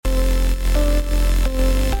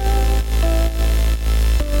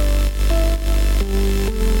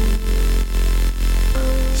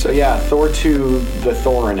Thor 2, The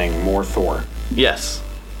Thorining, More Thor. Yes.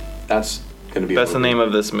 That's going to be That's the name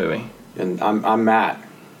of this movie. And I'm Matt.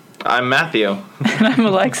 I'm Matthew. And I'm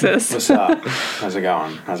Alexis. What's up? How's it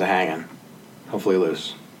going? How's it hanging? Hopefully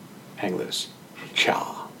loose. Hang loose.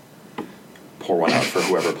 Cha. Pour one out for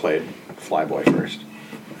whoever played Flyboy first.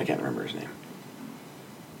 I can't remember his name.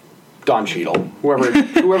 Don Cheadle.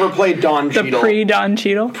 Whoever played Don Cheadle. The pre-Don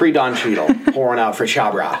Cheadle? Pre-Don Cheadle. Pour one out for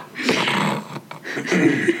Chabra.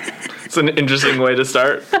 It's an interesting way to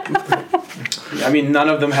start. I mean, none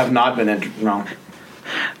of them have not been no.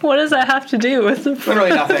 What does that have to do with the Literally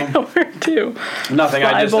nothing. Thor 2? Nothing.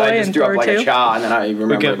 I just threw up like a cha, and then I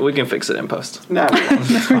remember. We can fix it in post. No,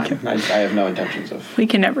 it's fine. I have no intentions of. We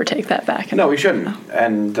can never take that back. No, we shouldn't,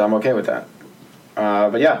 and I'm okay with that.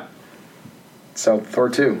 But yeah. So Thor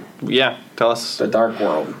 2. Yeah, tell us. The Dark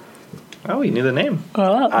World. Oh, you knew the name.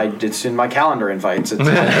 Oh. It's in my calendar invites.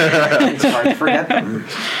 It's hard to forget them.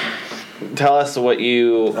 Tell us what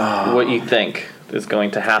you think is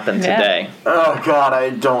going to happen today. Oh God,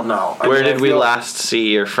 I don't know. Where did we last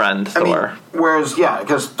see your friend Thor?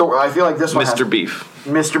 Because Thor, I feel like this one Mr.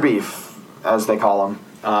 Beef, as they call him.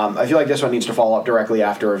 I feel like this one needs to follow up directly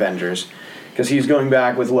after Avengers, because he's going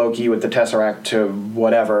back with Loki with the Tesseract to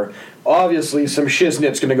whatever. Obviously, some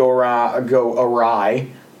shiznit's going to go awry.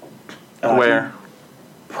 Where?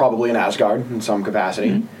 Probably in Asgard in some capacity.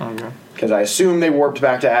 Mm-hmm. Okay. Because I assume they warped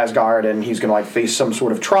back to Asgard and he's going to face some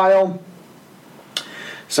sort of trial.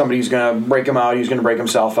 Somebody's going to break him out. He's going to break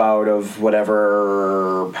himself out of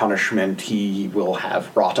whatever punishment he will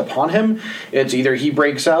have brought upon him. It's either he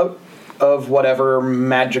breaks out of whatever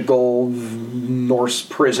magical Norse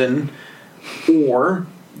prison, or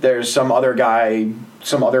there's some other guy,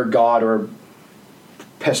 some other god or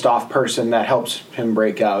pissed off person that helps him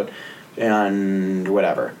break out and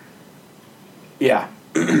whatever. Yeah.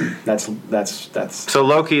 That's So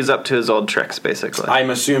Loki's up to his old tricks, basically. I'm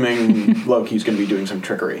assuming Loki's going to be doing some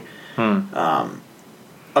trickery.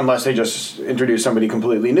 Unless they just introduce somebody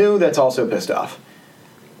completely new that's also pissed off.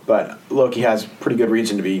 But Loki has pretty good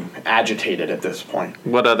reason to be agitated at this point.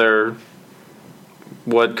 What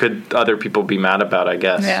could other people be mad about, I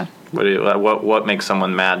guess? Yeah. What makes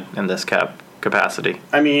someone mad in this capacity?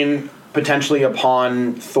 I mean, potentially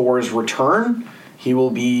upon Thor's return, he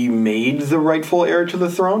will be made the rightful heir to the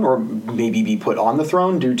throne, or maybe be put on the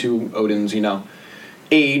throne due to Odin's,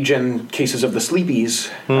 age and cases of the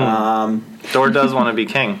sleepies. Thor does want to be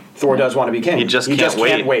king. Thor does want to be king. He just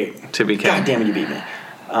can't wait to be king. God damn it, you beat me.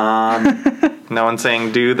 No one's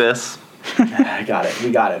saying do this. I got it.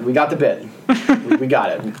 We got it. We got the bit. We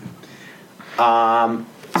got it. No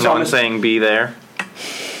one's saying be there.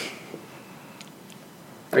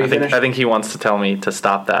 Are you finished? I think he wants to tell me to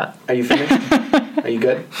stop that. Are you finished? Are you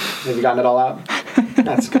good? Have you gotten it all out?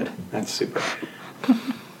 That's good. That's super.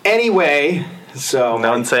 Anyway, so...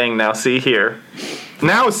 No one's saying now see here.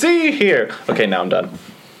 Now see here! Okay, now I'm done.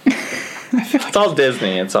 It's all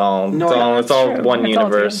Disney. It's all one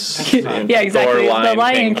universe. Yeah, exactly. The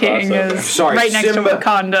Lion King is right next to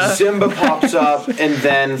Wakanda. Simba pops up, and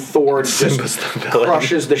then Thor just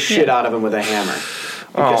crushes the shit out of him with a hammer.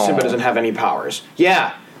 Because Simba doesn't have any powers.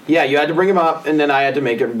 Yeah, you had to bring him up, and then I had to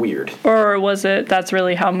make it weird. Or was it that's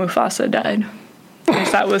really how Mufasa died?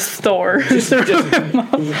 Because that was Thor.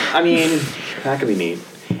 I mean, that could be neat.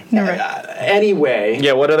 Anyway.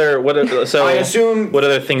 Yeah, so I assume... What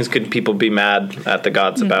other things could people be mad at the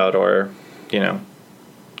gods about, or,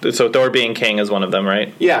 So Thor being king is one of them,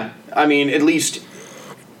 right? Yeah, I mean, at least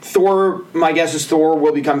Thor, my guess is Thor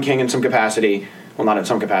will become king in some capacity. Well, not in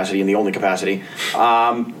some capacity, in the only capacity.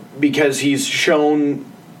 Because he's shown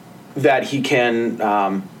that he can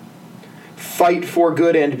fight for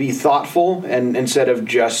good and be thoughtful, and instead of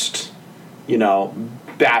just,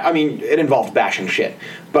 it involved bashing shit.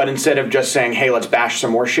 But instead of just saying, hey, let's bash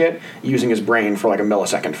some more shit, using his brain for like a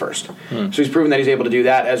millisecond first. So he's proven that he's able to do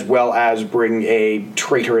that, as well as bring a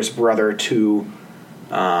traitorous brother to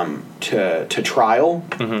trial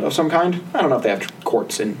of some kind. I don't know if they have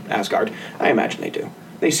courts in Asgard. I imagine they do.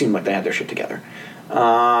 They seem like they had their shit together.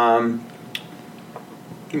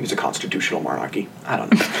 Maybe it's a constitutional monarchy. I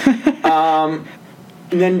don't know.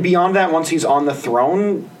 And then beyond that, once he's on the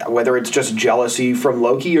throne, whether it's just jealousy from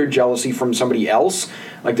Loki or jealousy from somebody else,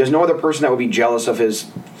 like there's no other person that would be jealous of his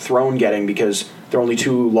throne getting, because there are only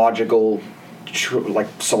two logical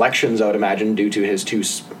selections, I would imagine, due to his two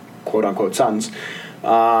quote-unquote sons.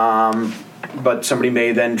 But somebody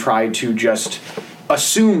may then try to just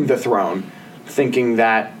assume the throne, thinking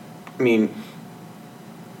that,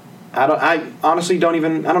 I honestly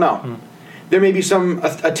don't know. There may be some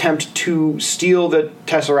attempt to steal the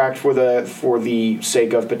Tesseract for the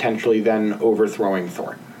sake of potentially then overthrowing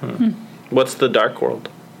Thor. What's the Dark World?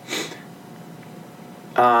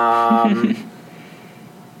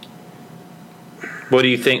 What do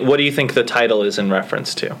you think the title is in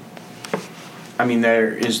reference to? I mean,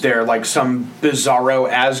 is there like some bizarro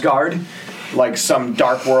Asgard? Like some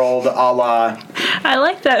dark world a la... I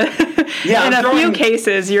like that. Yeah, in a few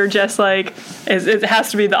cases, you're just like, it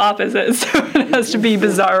has to be the opposite, so it has to be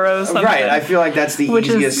bizarro something. Right, I feel like that's the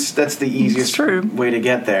easiest true. way to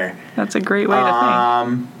get there. That's a great way to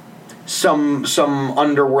think. Some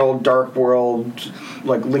underworld, dark world,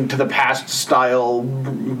 like Link to the Past style,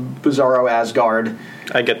 bizarro Asgard.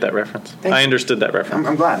 I get that reference. Thanks. I understood that reference.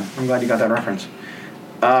 I'm glad you got that reference.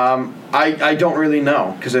 I don't really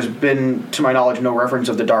know, because there's been, to my knowledge, no reference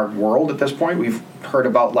of the Dark World at this point. We've heard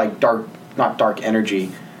about, like, not dark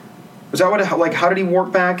energy. Was that what, like, how did he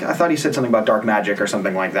warp back? I thought he said something about dark magic or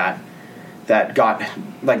something like that. That got,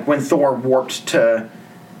 like, when Thor warped to,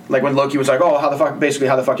 like, when Loki was like, oh, how the fuck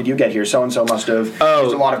did you get here? So-and-so must have used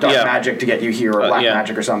a lot of dark magic to get you here, or black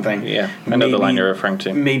magic or something. Yeah, I know the line you're referring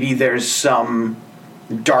to. Maybe there's some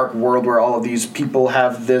dark world where all of these people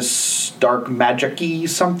have this dark magic-y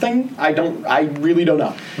something. I really don't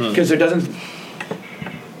know. Because there doesn't...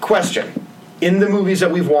 Question. In the movies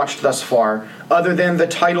that we've watched thus far, other than the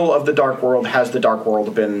title of the Dark World, has the Dark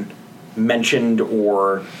World been mentioned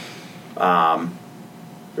or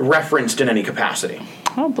referenced in any capacity?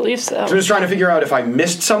 I don't believe so. So I'm just trying to figure out if I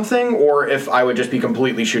missed something or if I would just be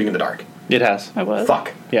completely shooting in the dark. It has. I was.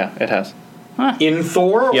 Fuck. Yeah, it has. Huh. In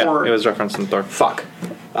Thor? Yeah, or? it was referenced in Thor. Fuck.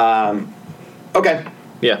 Okay.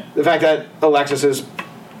 Yeah. The fact that Alexis is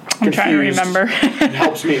I'm trying to remember.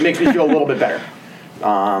 makes me feel a little bit better.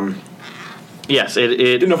 Yes, it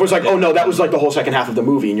Didn't know if it was like, oh no, that was like the whole second half of the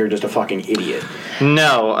movie, and you're just a fucking idiot.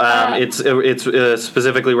 No, it's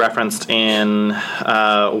specifically referenced in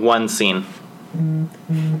one scene.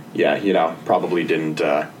 Yeah, probably didn't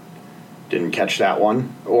catch that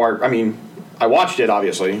one. Or, I mean, I watched it,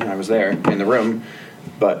 obviously. I was there in the room.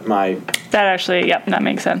 But that actually, that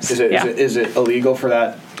makes sense. Is it illegal for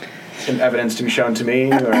that evidence to be shown to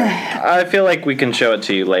me? Or? I feel like we can show it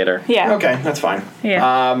to you later. Yeah. Okay, that's fine.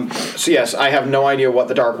 Yeah. So yes, I have no idea what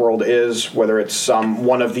the Dark World is, whether it's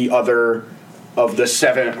one of the other of the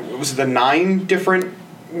 7, was it the 9 different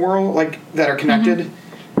world that are connected?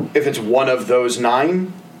 Mm-hmm. If it's one of those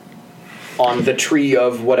 9 on the tree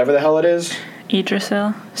of whatever the hell it is.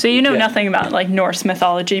 Yggdrasil. So you know nothing about Norse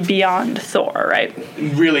mythology beyond Thor, right?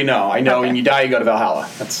 Really, no. I know when you die, you go to Valhalla.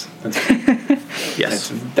 That's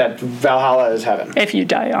yes. That Valhalla is heaven. If you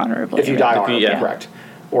die honorably. If you die honorably, correct.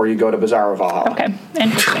 Or you go to Bizarro Valhalla. Okay,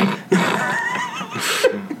 interesting.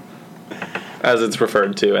 As it's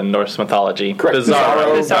referred to in Norse mythology. Correct.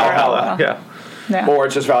 Bizarro Valhalla. Yeah. Or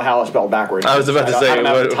it's just Valhalla spelled backwards. I was about to say. I don't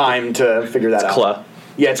have the time to figure that out. Kla.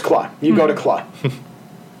 Yeah, it's Kla. You go to Kla.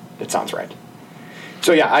 It sounds right.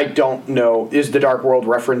 So yeah, I don't know. Is the Dark World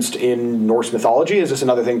referenced in Norse mythology? Is this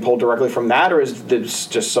another thing pulled directly from that, or is this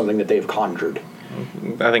just something that they've conjured?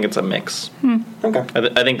 I think it's a mix. Okay.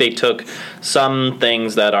 I think they took some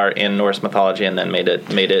things that are in Norse mythology and then made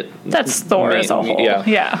it. That's Thor as a whole.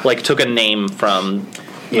 Yeah. Like took a name from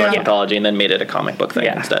Norse mythology and then made it a comic book thing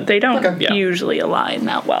instead. They don't usually align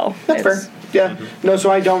that well. That's fair. Yeah. No, so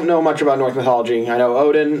I don't know much about Norse mythology. I know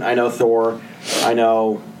Odin. I know Thor. I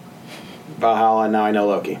know Valhalla, and now I know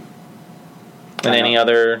Loki. And any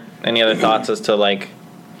other thoughts as to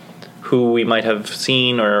who we might have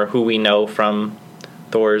seen or who we know from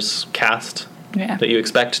Thor's cast that you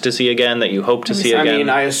expect to see again, that you hope to see again? I mean,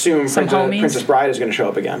 I assume Princess Bride is going to show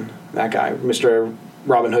up again. That guy, Mr.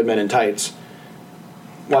 Robin Hood Men in Tights.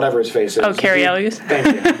 Whatever his face is. Oh, Cary Elwes. Thank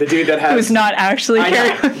you. The dude that has... Who's not actually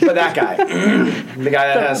Cary Elwes. But that guy. The guy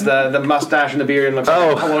that has the mustache and the beard and looks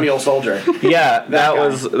like a colonial soldier. Yeah, that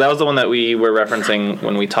was the one that we were referencing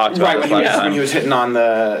when we talked about this last time. When he was hitting on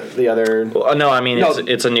the other... Well, no, I mean,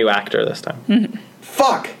 it's a new actor this time. Mm-hmm.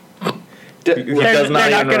 Fuck! They're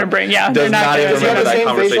not going to bring... Yeah, they're not going to... Does he have the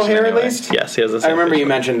same facial hair at least? Yes, he has the same. I remember you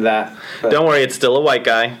mentioned that. Don't worry, it's still a white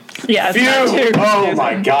guy. Yeah, it's oh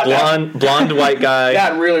my god. Blonde white guy.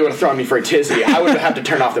 That really would have thrown me for a tizzy. I would have to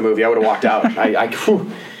turn off the movie. I would have walked out. That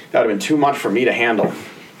would have been too much for me to handle.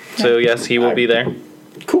 So yes, he will be there.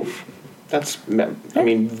 Cool. I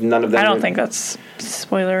mean, none of them... I don't think that's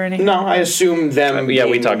spoiler or anything. No, I assume them...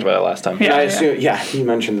 we talked about it last time. Yeah, I assume... Yeah, you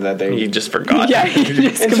mentioned that they... You just forgot. Yeah, you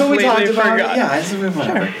just until we talked about forgot. it. Yeah, it's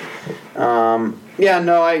whatever. Sure.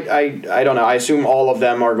 No, I don't know. I assume all of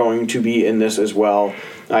them are going to be in this as well.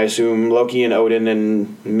 I assume Loki and Odin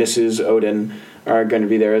and Mrs. Odin are going to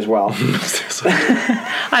be there as well.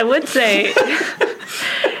 I would say...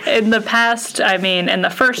 In the past, I mean, in the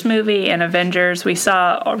first movie in Avengers, we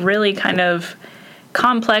saw a really kind of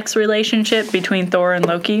complex relationship between Thor and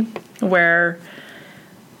Loki, where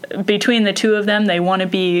between the two of them, they want to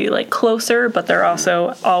be like closer, but they're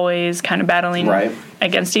also always kind of battling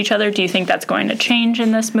against each other. Do you think that's going to change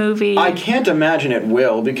in this movie? I can't imagine it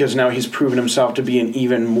will, because now he's proven himself to be an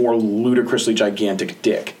even more ludicrously gigantic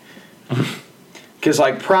dick. Because,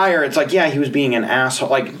 like, prior, it's like, yeah, he was being an asshole.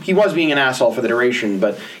 Like, he was being an asshole for the duration,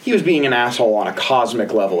 but he was being an asshole on a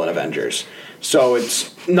cosmic level in Avengers. So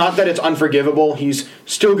it's not that it's unforgivable. He's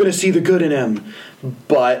still going to see the good in him.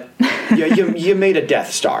 But you made a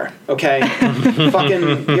Death Star, okay?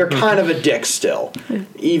 Fucking, you're kind of a dick still.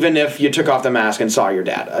 Even if you took off the mask and saw your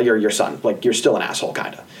dad, your son. Like, you're still an asshole,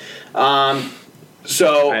 kind of.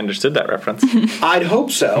 So I understood that reference. I'd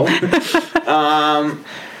hope so.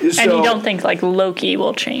 And you don't think, like, Loki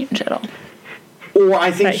will change at all? Or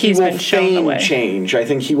I think he will feign change. I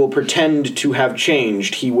think he will pretend to have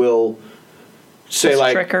changed. He will say,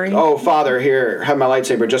 like, trickery. Oh, father, here, have my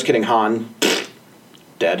lightsaber. Just kidding, Han.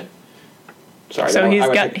 Dead. Sorry. So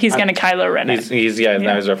he's going to Kylo Ren. Now he's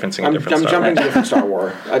referencing a different Star Wars. I'm jumping to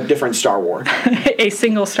a different Star Wars. A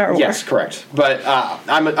single Star Wars. Yes, correct. But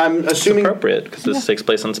I'm assuming... It's appropriate, because this takes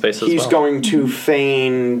place in space as well. He's going to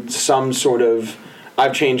feign some sort of...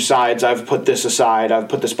 I've changed sides, I've put this aside, I've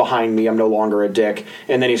put this behind me, I'm no longer a dick.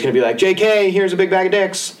 And then he's going to be like, JK, here's a big bag of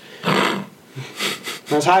dicks. I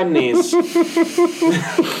was hiding these.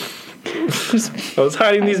 I was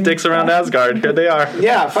hiding these dicks around Asgard. Here they are.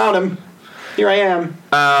 Yeah, found them. Here I am.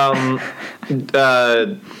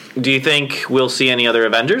 Do you think we'll see any other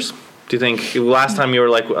Avengers? Do you think last time you were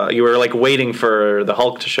like waiting for the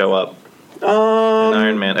Hulk to show up? In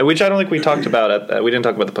Iron Man, which I don't think we talked about. We didn't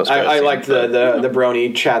talk about the post. I liked the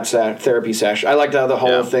Brony chat therapy sesh. I liked how the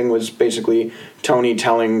whole thing was basically Tony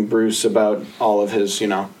telling Bruce about all of his,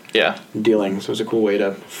 dealings. So it was a cool way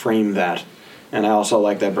to frame that. And I also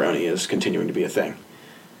like that Brony is continuing to be a thing,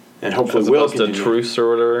 and hopefully will continue. To truce or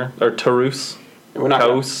whatever, or Tarus. We're not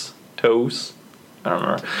Toes. I don't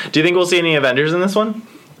remember. Do you think we'll see any Avengers in this one?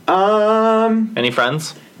 Any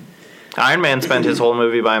friends? Iron Man spent his whole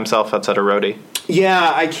movie by himself outside of Rhodey.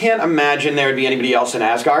 Yeah, I can't imagine there would be anybody else in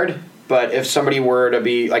Asgard. But if somebody were to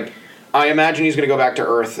be like, I imagine he's going to go back to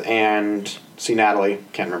Earth and see Natalie.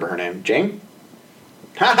 Can't remember her name. Jane.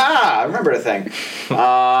 I remember the thing.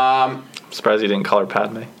 I'm surprised you didn't call her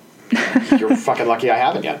Padme. You're fucking lucky I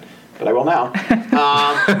haven't yet, but I will now.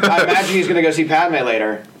 I imagine he's going to go see Padme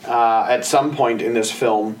later at some point in this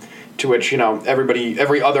film, to which,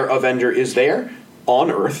 every other Avenger is there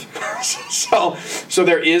on Earth. so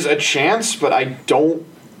there is a chance, but I don't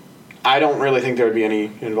really think there would be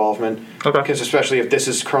any involvement. Okay. Because especially if this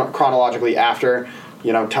is chronologically after,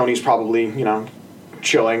 Tony's probably,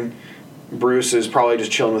 chilling. Bruce is probably just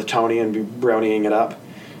chilling with Tony and be bronying it up.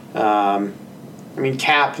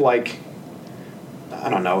 Cap, I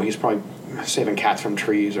don't know, he's probably saving cats from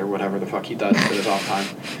trees or whatever the fuck he does at his off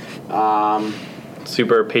time.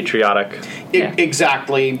 Super patriotic.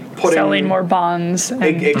 Exactly. Selling more bonds.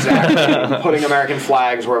 Exactly. Putting American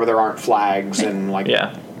flags wherever there aren't flags and,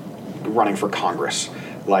 running for Congress.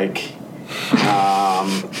 I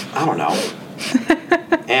don't know.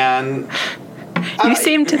 And... You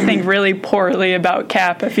seem to think really poorly about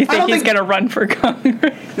Cap if you think he's going to run for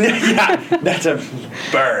Congress. Yeah, that's a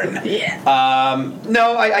burn. Yeah.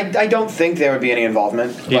 No, I don't think there would be any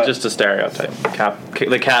involvement. He's just a stereotype.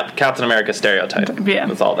 Captain America stereotype. Yeah.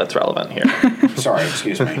 That's all that's relevant here. Sorry,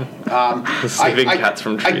 excuse me. Saving cats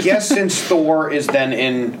from trees. I guess since Thor is then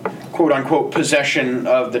in quote-unquote possession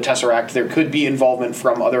of the Tesseract, there could be involvement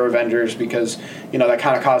from other Avengers because, that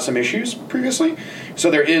kind of caused some issues previously. So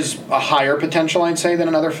there is a higher potential, I'd say, than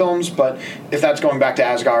in other films. But if that's going back to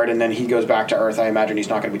Asgard and then he goes back to Earth, I imagine he's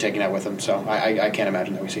not going to be taking that with him. So I can't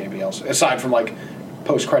imagine that we see anybody else. Aside from,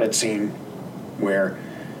 post-credit scene where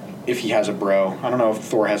if he has a bro. I don't know if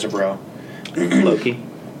Thor has a bro. Loki.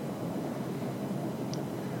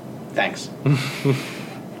 Thanks.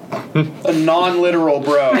 A non-literal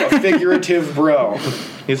bro. A figurative bro.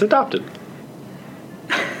 He's adopted.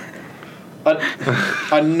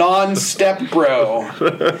 A non-step bro.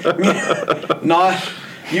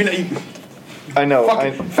 I know.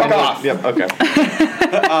 Fuck off. Yep. Okay.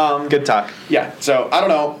 Good talk. Yeah. So I don't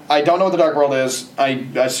know. I don't know what the Dark World is. I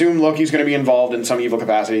assume Loki's going to be involved in some evil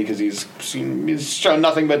capacity because he's shown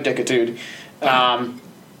nothing but dickitude.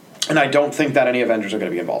 And I don't think that any Avengers are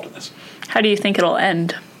going to be involved in this. How do you think it'll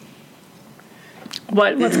end?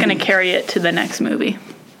 What's going to carry it to the next movie?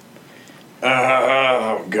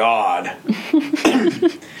 Oh God.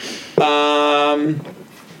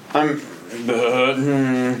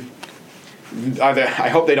 I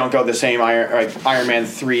hope they don't go the same Iron Man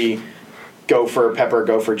 3 go for Pepper,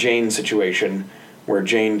 go for Jane situation where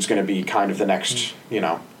Jane's going to be kind of the next,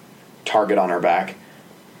 target on her back.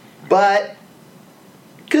 But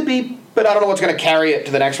could be, but I don't know what's going to carry it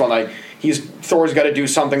to the next one. Like Thor's got to do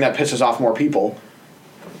something that pisses off more people,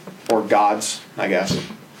 or gods, I guess.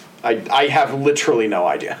 I have literally no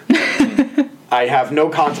idea. I have no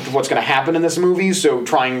concept of what's going to happen in this movie, so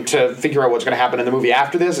trying to figure out what's going to happen in the movie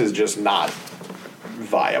after this is just not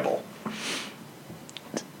viable.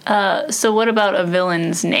 So what about a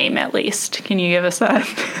villain's name, at least? Can you give us that?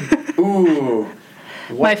 Ooh.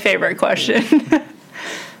 My favorite question.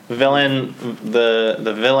 Villain,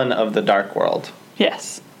 the villain of the Dark World.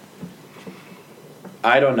 Yes.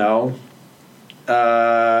 I don't know.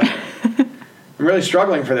 I'm really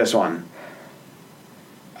struggling for this one.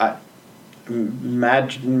 I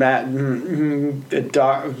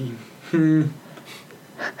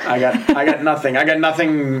got nothing. I got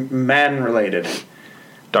nothing man related.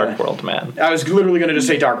 Dark World Man. I was literally going to just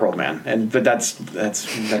say Dark World Man, but that's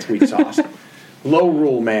weak sauce. Low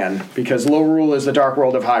Rule Man, because Low Rule is the Dark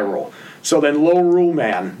World of High Rule. So then Low Rule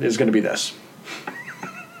Man is going to be this.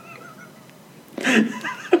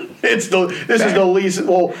 Is the least,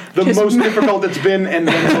 most difficult it's been, and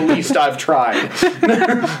then the least I've tried.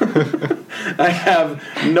 I have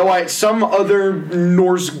some other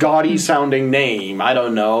Norse gaudy sounding name. I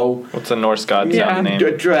don't know. What's a Norse god sounding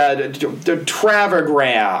name? Travagard.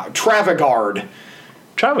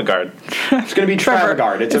 Travagard. It's going to be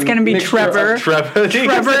Travagard. It's going to be Trevor. Trevor. We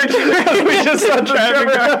just saw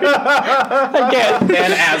Travagard. Again.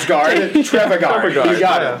 And Asgard. Travagard. You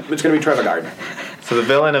got it. It's going to be Travagard. So the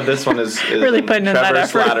villain of this one is really putting in that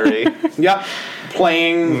effort. Slattery. Yep.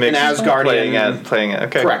 Playing an Asgardian. Playing it.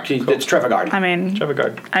 Okay. Correct. Cool. It's Travagard. I mean,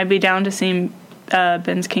 Travagard. I'd be down to see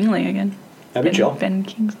Ben's Kingsley again. That'd be chill. Ben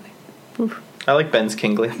Kingsley. Oof. I like Ben's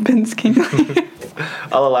Kingsley. Ben's Kingsley.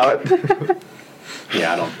 I'll allow it.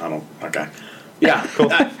 Yeah, I don't. Okay. Yeah, cool.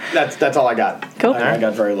 That's all I got. Cool. I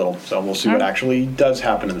got very little, so we'll see what actually does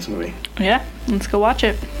happen in this movie. Yeah, let's go watch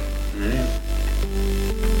it. Yeah.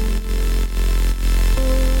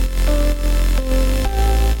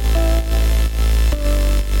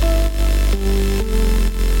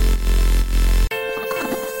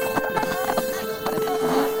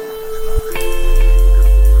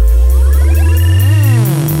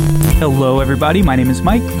 Hello, everybody. My name is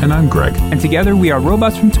Mike. And I'm Greg. And together we are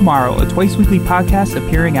Robots from Tomorrow, a twice-weekly podcast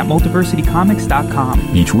appearing at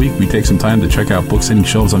multiversitycomics.com. Each week, we take some time to check out books hitting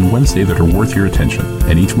shelves on Wednesday that are worth your attention.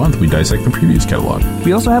 And each month, we dissect the previous catalog.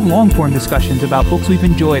 We also have long-form discussions about books we've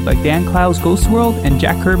enjoyed, like Dan Clow's Ghost World and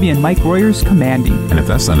Jack Kirby and Mike Royer's Commanding. And if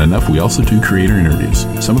that's not enough, we also do creator interviews.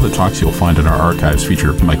 Some of the talks you'll find in our archives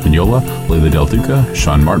feature Mike Mignola, Leila Del Duca,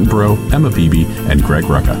 Sean Martinborough, Emma Beebe, and Greg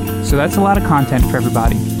Rucka. So that's a lot of content for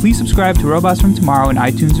everybody. Please subscribe to Robots from Tomorrow in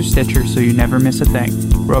iTunes or Stitcher so you never miss a thing.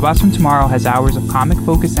 Robots from Tomorrow has hours of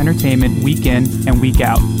comic-focused entertainment week in and week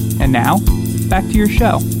out. And now, back to your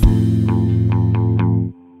show.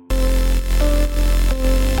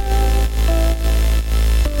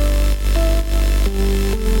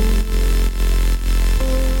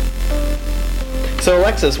 So,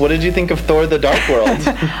 Alexis, what did you think of Thor: The Dark World?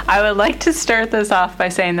 I would like to start this off by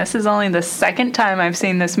saying this is only the second time I've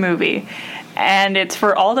seen this movie. And it's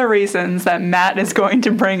for all the reasons that Matt is going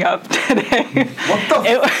to bring up today. What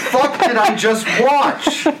the fuck did I just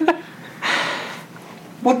watch?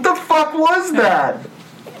 What the fuck was that?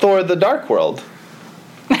 Thor: The Dark World.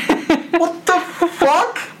 What the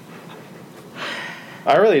fuck?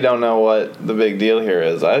 I really don't know what the big deal here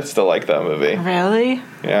is. I still like that movie. Really?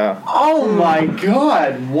 Yeah. Oh my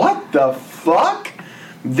god, what the fuck?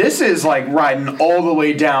 This is like riding all the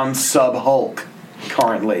way down Sub-Hulk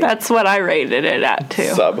currently. That's what I rated it at, too.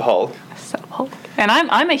 Sub-Hulk. Sub-Hulk. And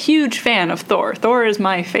I'm a huge fan of Thor. Thor is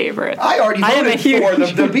my favorite. I already voted for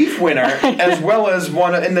the beef winner, as well as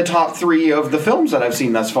one in the top 3 of the films that I've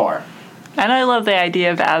seen thus far. And I love the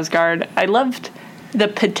idea of Asgard. I loved the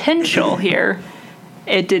potential here.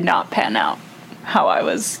 It did not pan out how I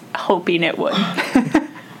was hoping it would.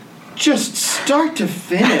 Just start to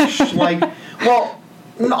finish.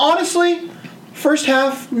 Honestly, first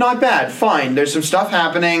half, not bad. Fine. There's some stuff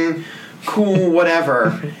happening. Cool,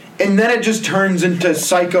 whatever. And then it just turns into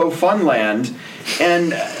Psycho Funland.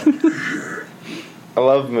 And I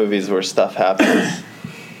love movies where stuff happens.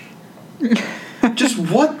 Just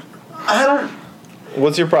what? I don't...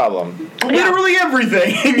 What's your problem? Literally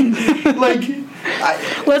everything.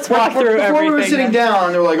 Let's walk through everything. Before we were sitting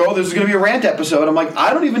down, they were like, "Oh, this is going to be a rant episode." I'm like,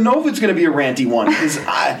 I don't even know if it's going to be a ranty one because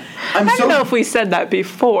I don't know if we said that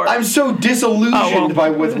before. I'm so disillusioned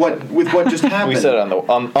with what just happened. We said it on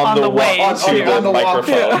the way to the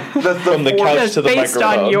microphone. From the couch to the based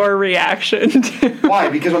microphone. on your reaction. Why?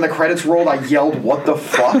 Because when the credits rolled, I yelled, "What the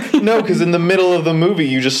fuck?" No, because in the middle of the movie,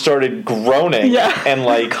 you just started groaning and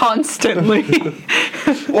like constantly.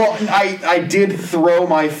 Well, I did throw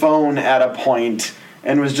my phone at a point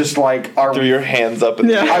and was just like, threw your hands up in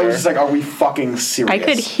the air. I was just like, are we fucking serious? I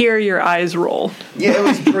could hear your eyes roll. Yeah, it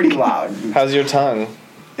was pretty loud. How's your tongue?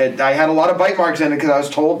 I had a lot of bite marks in it because I was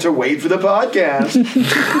told to wait for the podcast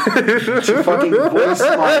to fucking voice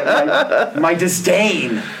my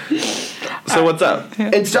disdain. So what's up?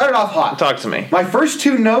 It started off hot. Talk to me. My first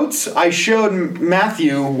two notes I showed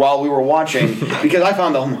Matthew while we were watching because I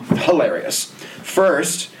found them hilarious.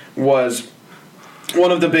 First was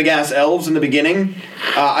one of the big ass elves in the beginning.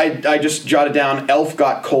 I just jotted down elf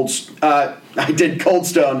got cold. I did Cold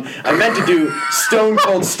Stone. I meant to do Stone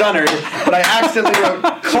Cold Stunnered, but I accidentally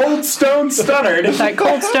wrote Cold Stone Stunnered. That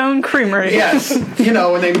Cold Stone Creamery. Yes. You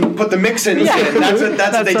know, when they put the mix-ins in. That's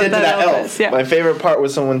what they did to that elf. Yeah. My favorite part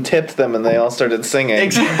was someone tipped them and they all started singing.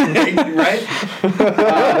 Exactly. Right?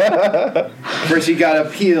 First you gotta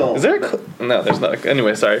peel. Is there no, there's not.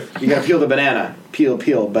 Anyway, sorry. You gotta peel the banana. Peel,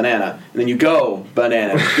 banana. And then you go,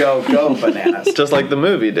 bananas. Go, bananas. Just like the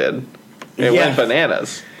movie did. It went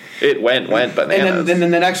bananas. It went bananas. And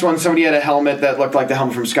then the next one, somebody had a helmet that looked like the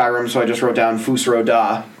helmet from Skyrim, so I just wrote down Fusro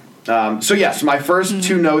Da. So yes, my first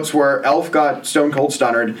two notes were Elf got Stone Cold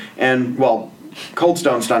Stunnered, and, well, Cold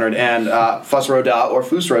Stone Stunnered, and Fusro Da or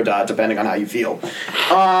Fusro Da, depending on how you feel.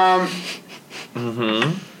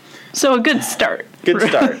 So a good start. Good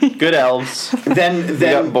start. Good elves. Then we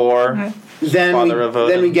got Boar.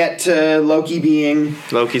 Then we get to Loki being...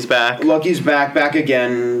 Loki's back. Loki's back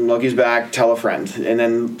again. Loki's back, tell a friend. And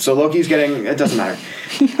then, so Loki's getting... It doesn't matter.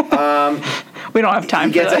 We don't have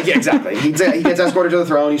time for that. Yeah, exactly. He gets escorted to the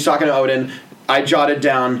throne. He's talking to Odin. I jotted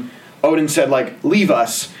down, Odin said, like, leave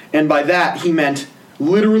us. And by that, he meant...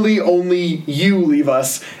 Literally only you leave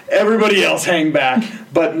us. Everybody else hang back.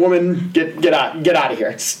 But woman, get out of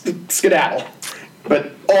here. Skedaddle.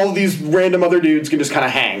 But all these random other dudes can just kind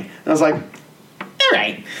of hang. And I was like, all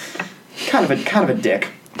right. Kind of a dick.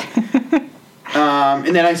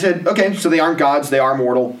 And then I said, okay, so they aren't gods. They are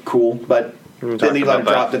mortal. Cool. But then they let it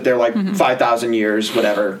drop that they're like 5,000 years,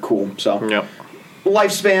 whatever. Cool. So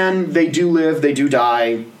lifespan, they do live, they do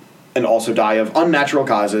die, and also die of unnatural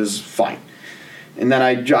causes. Fine. And then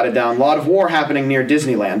I jotted down a lot of war happening near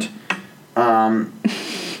Disneyland.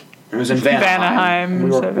 It was in Vanaheim. We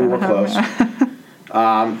were close.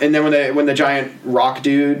 And then when the giant rock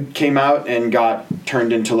dude came out and got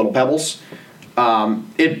turned into little pebbles,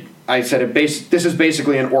 this is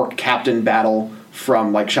basically an orc captain battle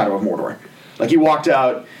from like Shadow of Mordor. Like he walked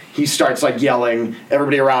out, he starts like yelling,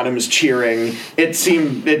 everybody around him is cheering. It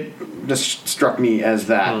just struck me as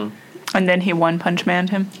that. And then he one-punch manned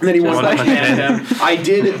him. I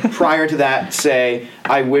did, prior to that, say,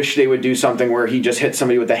 I wish they would do something where he just hits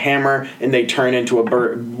somebody with a hammer and they turn into a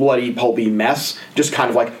bloody, pulpy mess. Just kind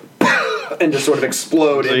of like, and just sort of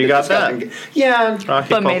explode. So you got that? Yeah.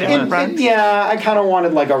 But made it run. Yeah, I kind of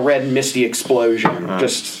wanted like a red, misty explosion.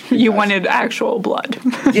 You wanted actual blood.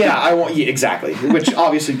 Exactly. Which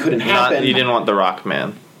obviously couldn't happen. You didn't want the Rock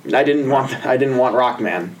Man. I didn't want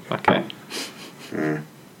Rockman. Okay.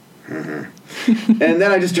 And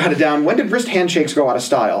then I just jotted down, when did wrist handshakes go out of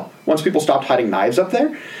style? Once people stopped hiding knives up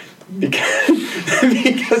there?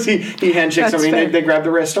 Because he handshakes somebody and they grab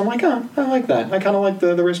the wrist. I'm like, oh, I like that. I kind of like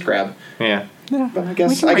the wrist grab. Yeah. But I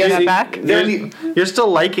guess that back. You're still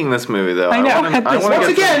liking this movie, though. I know. Once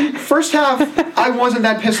again, first half, I wasn't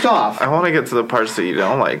that pissed off. I want to get to the parts that you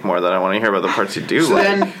don't like more than I want to hear about the parts you do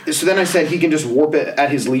like. So then I said he can just warp it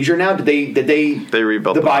at his leisure now. Did they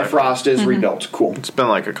rebuilt the Bifrost is rebuilt. Cool. It's been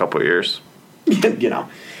like a couple years. You know.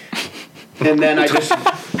 And then I just...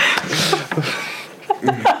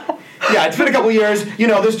 Yeah, it's been a couple years. You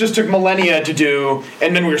know, this just took millennia to do,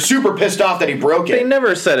 and then we were super pissed off that he broke it. They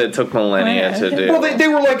never said it took millennia to do. Well, they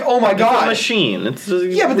were like, oh my god. It's a machine.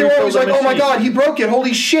 Yeah, but they were always like, oh my god, he broke it.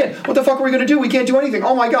 Holy shit. What the fuck are we going to do? We can't do anything.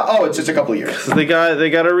 Oh my god. Oh, it's just a couple years. They got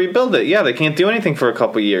to rebuild it. Yeah, they can't do anything for a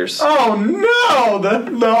couple years. Oh no,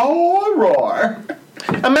 the horror.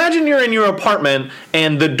 Imagine you're in your apartment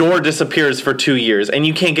and the door disappears for 2 years and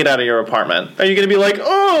you can't get out of your apartment. Are you going to be like,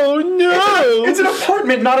 oh no? It's an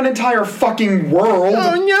apartment, not an entire fucking world.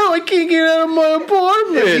 Oh no, I can't get out of my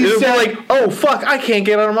apartment. It'll be like, oh fuck, I can't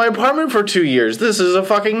get out of my apartment for 2 years. This is a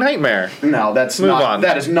fucking nightmare. No,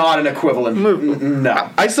 that is not an equivalent.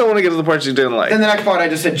 No. I still want to get to the part you didn't like. Then the next part I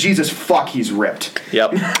just said, Jesus fuck, he's ripped.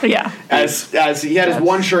 Yep. Yeah. As he had his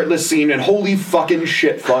one shirtless scene, and holy fucking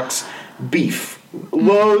shit fucks, beef.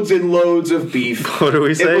 Loads and loads of beef. What do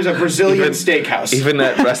we say? It was a Brazilian steakhouse. Even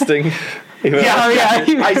at resting?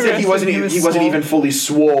 I said he wasn't even fully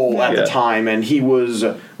swole at the time, and he was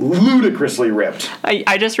ludicrously ripped.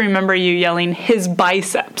 I just remember you yelling his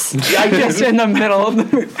biceps just in the middle of the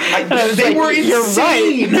movie. They were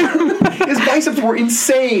insane. Right. His biceps were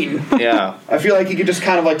insane. Yeah. I feel like he could just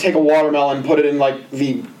kind of like take a watermelon, put it in like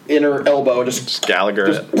the inner elbow, just Gallagher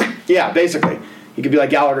it. Yeah, basically. He could be like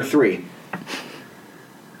Gallagher 3.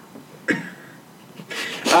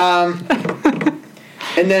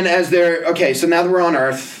 And then so now that we're on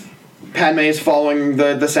Earth, Padme is following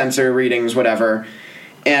the sensor readings, whatever,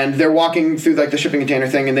 and they're walking through like the shipping container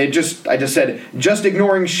thing, and I just said, just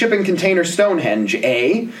ignoring shipping container Stonehenge,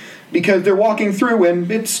 because they're walking through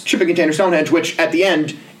and it's shipping container Stonehenge, which at the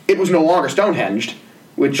end, it was no longer Stonehenged,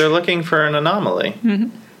 which... They're looking for an anomaly. Mm-hmm.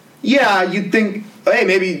 Yeah, you'd think, hey,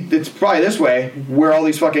 maybe it's probably this way, where all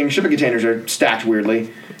these fucking shipping containers are stacked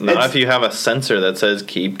weirdly. Not if you have a sensor that says,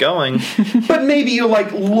 keep going. But maybe you,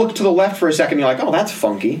 like, look to the left for a second and you're like, oh, that's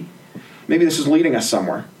funky. Maybe this is leading us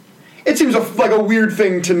somewhere. It seems like a weird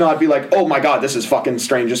thing to not be like, oh my god, this is fucking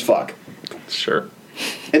strange as fuck. Sure.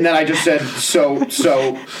 And then I just said, so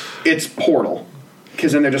it's Portal.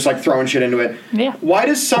 Because then they're just, like, throwing shit into it. Yeah. Why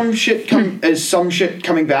does some shit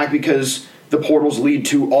coming back because the portals lead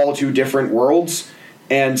to all two different worlds,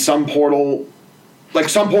 and some portals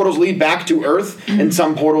lead back to Earth, and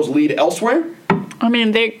some portals lead elsewhere? I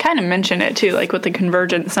mean, they kind of mention it, too, like with the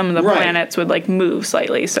convergence, some of the planets would, like, move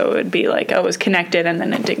slightly, so it would be like, oh, it was connected, and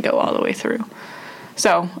then it didn't go all the way through.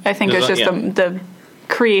 So, I think it's just the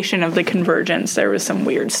creation of the convergence, there was some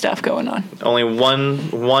weird stuff going on. Only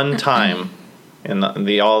one time in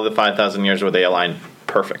all the 5,000 years where they align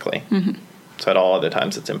perfectly. Mm-hmm. So at all other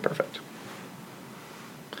times, it's imperfect.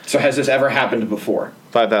 So has this ever happened before?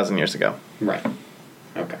 5,000 years ago. Right.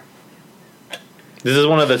 Okay. This is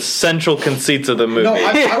one of the central conceits of the movie. No,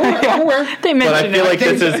 I'm aware. They but I feel like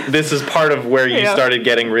this is part of where you started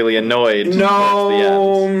getting really annoyed. No.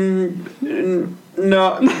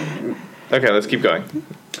 Okay, let's keep going.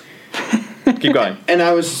 Keep going. And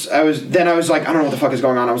I was like, I don't know what the fuck is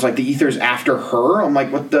going on. I was like, the ether's after her? I'm like,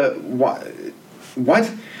 what?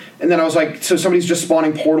 And then I was like, so somebody's just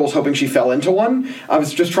spawning portals hoping she fell into one? I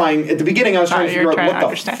was just trying, at the beginning I was trying to figure out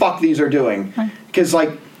what the fuck these are doing. Because,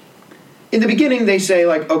 like, in the beginning they say,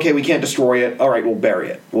 like, okay, we can't destroy it. All right, we'll bury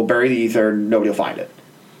it. We'll bury the ether. Nobody will find it.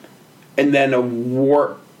 And then a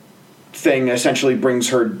warp thing essentially brings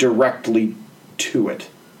her directly to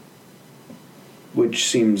it. Which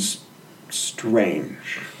seems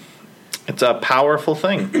strange. It's a powerful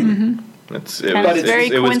thing. Mm-hmm.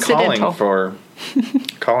 It was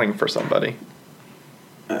calling for somebody.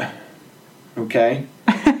 Okay.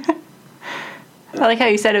 I like how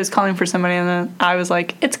you said it was calling for somebody, and then I was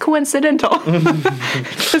like, it's coincidental.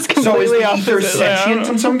 It's completely so is the ether opposite. sentient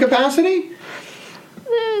in some capacity?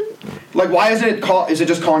 Like, why isn't it is it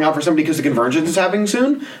just calling out for somebody because the convergence is happening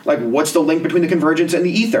soon? Like, what's the link between the convergence and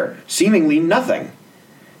the ether? Seemingly nothing.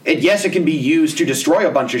 Yes, it can be used to destroy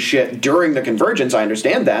a bunch of shit during the convergence, I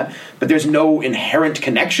understand that, but there's no inherent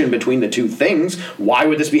connection between the two things. Why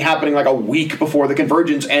would this be happening like a week before the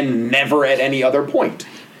convergence and never at any other point?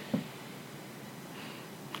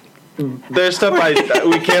 There's stuff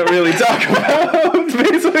we can't really talk about,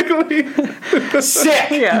 basically. Sick!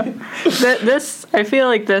 Yeah. I feel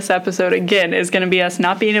like this episode, again, is going to be us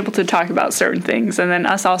not being able to talk about certain things, and then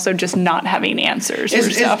us also just not having answers for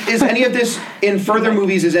stuff. Is any of this, in further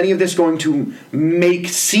movies, is any of this going to make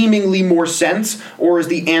seemingly more sense, or is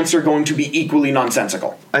the answer going to be equally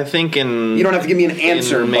nonsensical? I think you don't have to give me an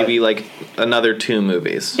answer. Maybe like another 2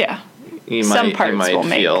 movies. Yeah. Some parts will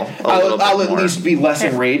feel a little bit I'll at more. least be less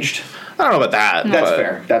enraged. I don't know about that. That's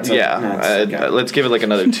fair. Okay. Let's give it like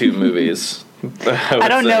another 2 movies. I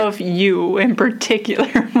don't know if you in particular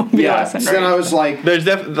will be less enraged. Then I was like, there's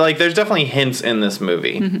definitely hints in this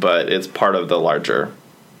movie, but it's part of the larger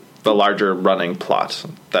running plot.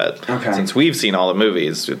 That since we've seen all the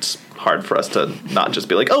movies, it's hard for us to not just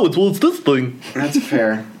be like, oh, it's this thing. That's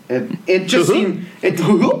fair. It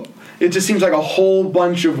just seems like a whole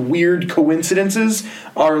bunch of weird coincidences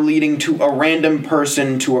are leading to a random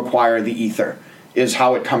person to acquire the ether, is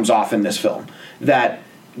how it comes off in this film. That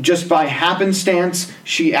just by happenstance,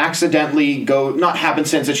 she accidentally not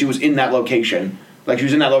happenstance that she was in that location. Like, she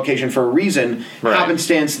was in that location for a reason. Right.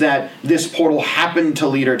 Happenstance that this portal happened to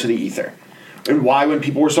lead her to the ether. And why, when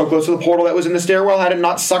people were so close to the portal that was in the stairwell, had it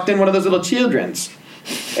not sucked in one of those little children's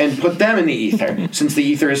and put them in the ether, since the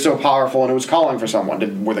ether is so powerful and it was calling for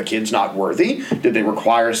someone? Were the kids not worthy? Did they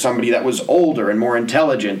require somebody that was older and more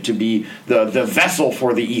intelligent to be the vessel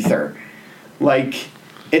for the ether? Like,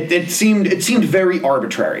 it seemed very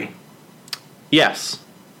arbitrary. Yes.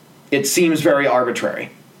 It seems very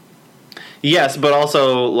arbitrary. Yes, but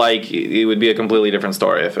also, like, it would be a completely different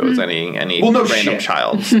story if it was any random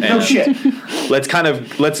child. No shit. Let's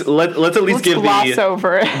at least give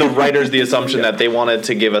the writers the assumption that they wanted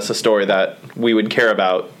to give us a story that we would care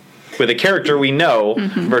about with a character we know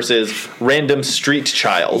versus random street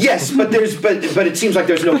child. Yes, but it seems like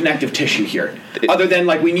there's no connective tissue here, other than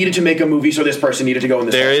like we needed to make a movie, so this person needed to go in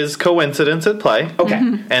this. There is coincidence at play. Okay,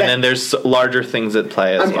 and then there's larger things at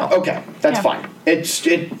play as well. Okay, that's fine.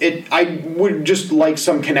 I would just like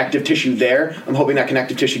some connective tissue there. I'm hoping that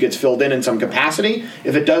connective tissue gets filled in some capacity.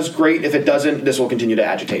 If it does, great. If it doesn't, this will continue to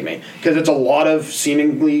agitate me because it's a lot of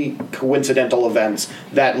seemingly coincidental events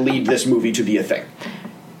that lead this movie to be a thing.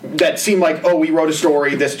 That seem like, we wrote a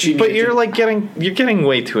story. But you're getting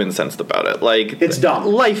way too incensed about it. Like, it's dumb.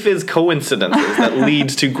 Life is coincidences that lead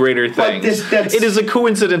to greater things. It is a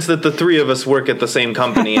coincidence that the three of us work at the same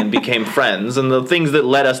company and became friends, and the things that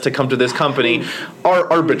led us to come to this company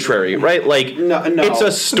are arbitrary, right? Like, no. It's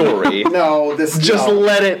a story.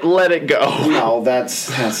 Let it go. No,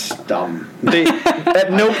 that's dumb.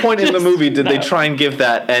 At no point in the movie did they try and give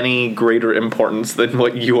that any greater importance than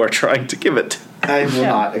what you are trying to give it. I will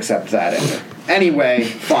not accept that either. Anyway,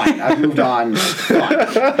 fine. I've moved on. It's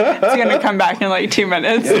going to come back in like 2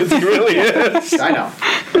 minutes. It really is. I know.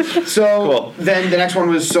 So cool. Then the next one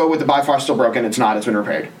was, with the Bifrost still broken, it's not. It's been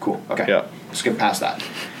repaired. Cool. Okay. Yeah. Skip past that.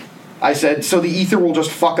 I said, so the ether will just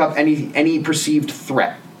fuck up any perceived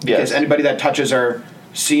threat. Because anybody that touches her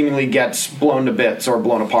seemingly gets blown to bits or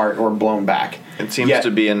blown apart or blown back. It seems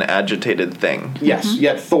to be an agitated thing. Yes,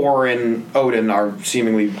 yet Thor and Odin are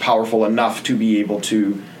seemingly powerful enough to be able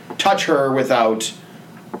to touch her without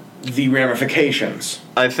the ramifications.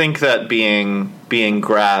 I think that being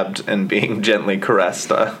grabbed and being gently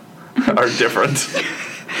caressed are different.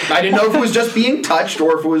 I didn't know if it was just being touched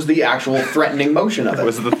or if it was the actual threatening motion of it. It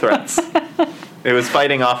was the threats. It was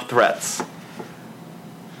fighting off threats.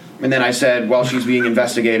 And then I said, while she's being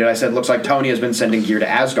investigated, I said, looks like Tony has been sending gear to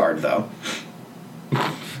Asgard, though.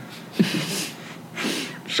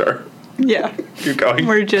 Sure. Yeah. Keep going.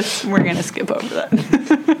 We're going to skip over that.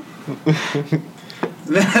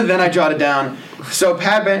 Then I jotted down, so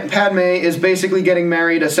Padme is basically getting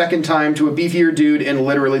married a second time to a beefier dude in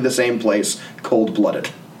literally the same place,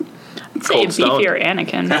 cold-blooded. I'd say beefier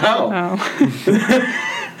Anakin. Oh.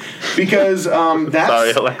 Because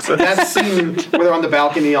Sorry, Alexa. that scene where they're on the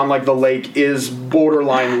balcony on like the lake is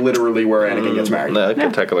borderline literally where Anakin gets married.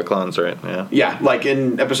 Attack of the Clones, right? Yeah. Yeah, like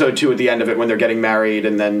in episode 2 at the end of it when they're getting married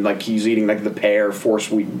and then like he's eating like the pear,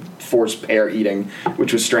 forced pear eating,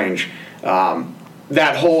 which was strange.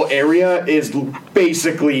 That whole area is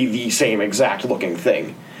basically the same exact looking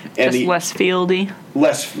thing. And just less fieldy.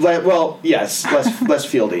 Less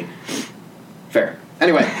fieldy. Fair.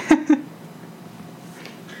 Anyway.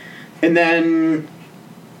 And then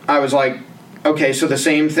I was like, okay, so the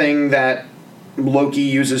same thing that Loki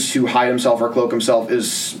uses to hide himself or cloak himself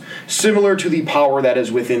is similar to the power that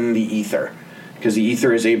is within the ether. Because the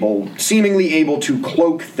ether is seemingly able to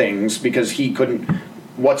cloak things because he couldn't,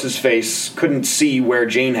 couldn't see where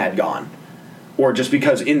Jane had gone. Or just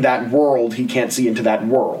because in that world he can't see into that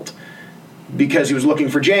world. Because he was looking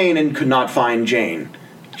for Jane and could not find Jane.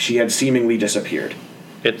 She had seemingly disappeared.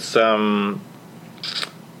 It's,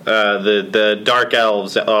 the Dark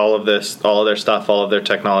Elves, all of their stuff, all of their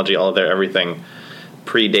technology, all of their everything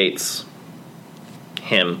predates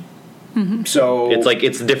him. Mm-hmm. So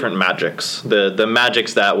it's different magics. The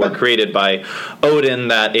magics that were created by Odin,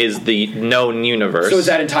 that is the known universe. So is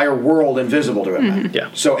that entire world invisible to him? Mm-hmm. Then? Yeah.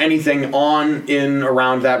 So anything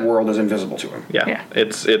around that world is invisible to him. Yeah.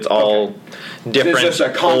 It's all different. There's just a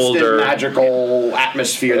constant older magical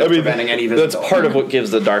atmosphere that's preventing any visibility. That's part of what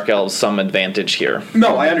gives the Dark Elves some advantage here.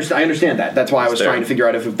 No, I understand that. That's why I was trying to figure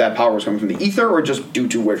out if that power was coming from the ether or just due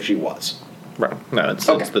to where she was. Right. No, it's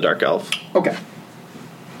the Dark Elf. Okay.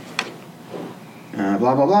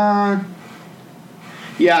 Blah, blah, blah.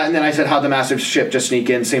 Yeah, and then I said how the massive ship just sneak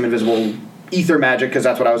in, same invisible ether magic, because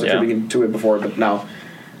that's what I was attributing to it before, but no.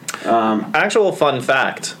 Actual fun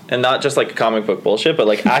fact, and not just like comic book bullshit, but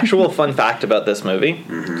like actual fun fact about this movie.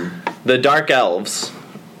 Mm-hmm. The Dark Elves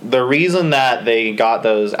the reason that they got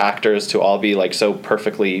those actors to all be like so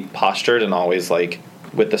perfectly postured and always like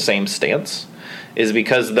with the same stance is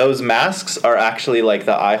because those masks are actually like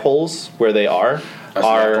the eye holes where they are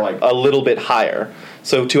a little bit higher.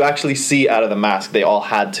 So to actually see out of the mask, they all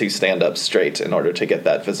had to stand up straight in order to get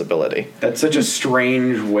that visibility. That's such a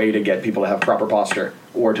strange way to get people to have proper posture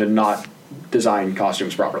or to not design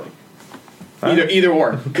costumes properly. Either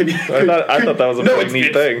or. I thought that was a pretty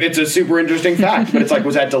neat thing. It's a super interesting fact, but it's like,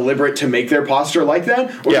 was that deliberate to make their posture like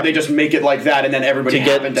that, or did they just make it like that and then everybody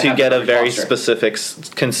happened to get a very posture? specific,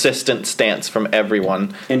 consistent stance from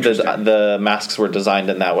everyone? The masks were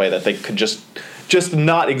designed in that way that they could just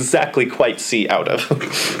not exactly quite see out of.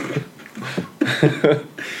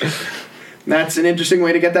 That's an interesting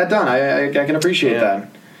way to get that done. I can appreciate that.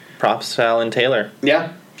 Props to Alan Taylor.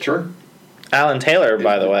 Yeah, sure. Alan Taylor,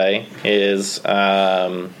 by the way, is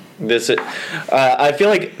this. I feel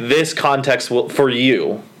like this context for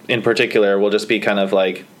you in particular will just be kind of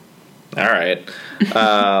like, all right.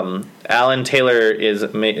 Alan Taylor is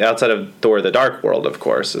outside of Thor: The Dark World, of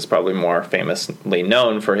course, is probably more famously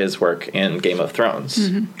known for his work in Game of Thrones.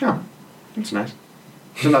 Mm-hmm. Oh, that's nice.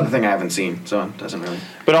 It's another thing I haven't seen, so it doesn't really.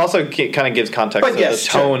 But also kind of gives context to the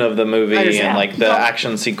tone of the movie and like the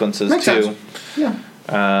action sequences Makes too. Sense.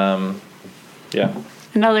 Yeah. Yeah.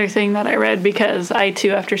 Another thing that I read, because I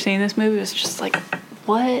too, after seeing this movie, was just like,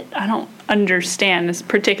 what? I don't understand, it's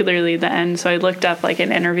particularly the end. So I looked up like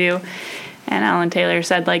an interview, and Alan Taylor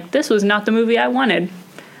said like, this was not the movie I wanted.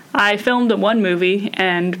 I filmed one movie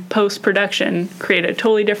and post-production created a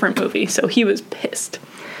totally different movie, so he was pissed.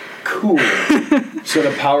 Cool. So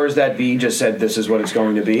the powers that be just said this is what it's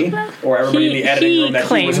going to be? Or everybody in the editing room that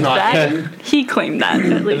he was not in? He claimed that,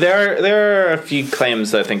 at least. There are a few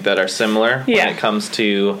claims, I think, that are similar when it comes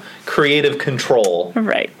to creative control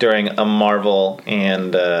during a Marvel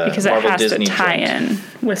and because Marvel it has Disney to tie joint. in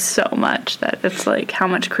with so much that it's like, how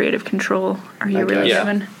much creative control are you really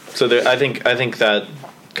given? So I think that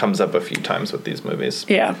comes up a few times with these movies.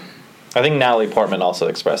 Yeah. I think Natalie Portman also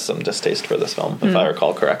expressed some distaste for this film, if I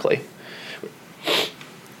recall correctly.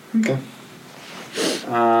 Okay.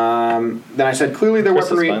 Then I said, clearly their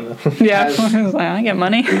weaponry... Yeah, I was like, I get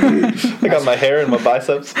money. I got my hair and my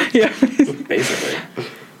biceps. Yeah. Basically.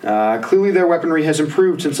 Clearly their weaponry has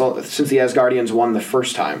improved since the Asgardians won the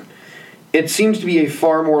first time. It seems to be a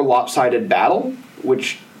far more lopsided battle,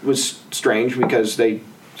 which was strange because they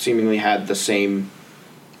seemingly had the same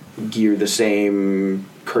gear, the same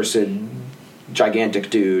cursed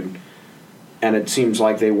gigantic dude, and it seems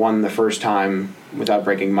like they won the first time without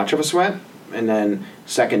breaking much of a sweat, and then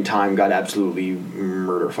second time got absolutely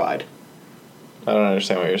murder-fied. I don't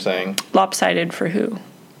understand what you're saying. Lopsided for who?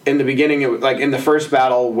 In the beginning, it was, like in the first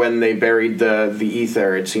battle when they buried the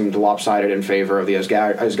ether, it seemed lopsided in favor of the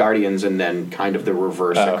Asgardians, and then kind of the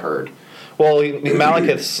reverse occurred. Well,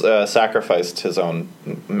 Malekith sacrificed his own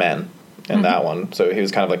men in that one, so he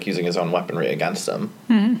was kind of like using his own weaponry against them.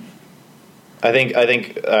 Mm-hmm. I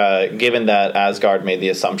think given that Asgard made the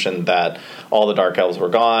assumption that all the Dark Elves were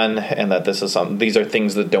gone and that these are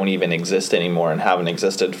things that don't even exist anymore and haven't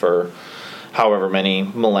existed for however many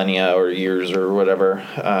millennia or years or whatever,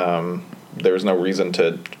 there was no reason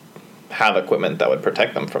to have equipment that would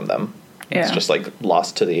protect them from them. Yeah. It's just like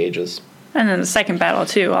lost to the ages. And then the second battle,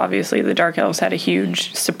 too, obviously, the Dark Elves had a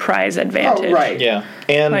huge surprise advantage. Oh, right. Yeah.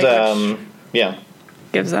 And,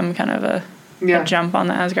 gives them kind of a jump on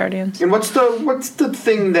the Asgardians. And what's the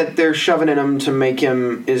thing that they're shoving in him to make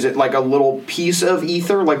him, is it like a little piece of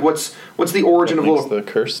ether? Like, what's the origin of the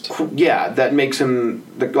cursed? Yeah, that makes him,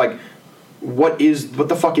 what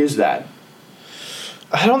the fuck is that?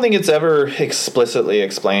 I don't think it's ever explicitly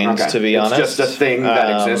explained, to be honest. It's just a thing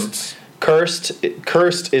that exists.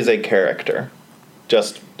 Cursed is a character,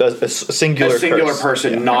 just a singular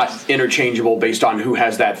person, not interchangeable based on who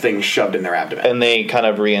has that thing shoved in their abdomen. And they kind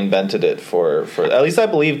of reinvented it for at least I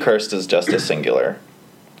believe cursed is just a singular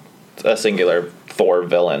Thor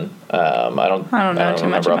villain. I don't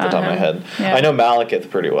remember off the top of my head. Yeah. I know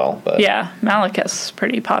Malekith pretty well, but Malekith's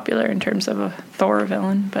pretty popular in terms of a Thor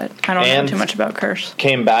villain, but I don't know too much about Curse.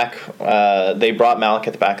 Came back. They brought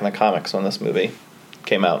Malekith back in the comics when this movie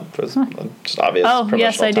came out. It was just obvious. Oh,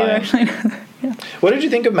 yes, I do actually know that. Yeah. What did you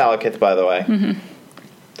think of Malekith, by the way? Mm-hmm.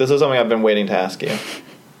 This is something I've been waiting to ask you.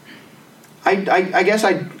 I guess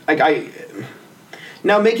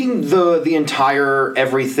now making the entire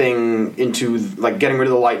everything into like getting rid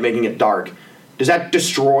of the light, making it dark, does that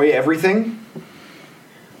destroy everything?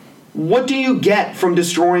 What do you get from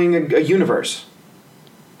destroying a universe?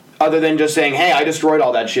 Other than just saying, hey, I destroyed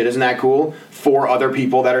all that shit, isn't that cool? For other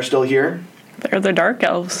people that are still here? They're the Dark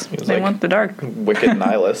Elves. They want the dark. Wicked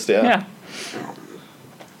nihilist, yeah.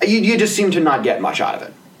 You just seem to not get much out of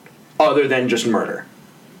it, other than just murder.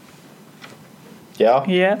 Yeah?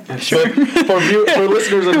 Yeah. Sure. For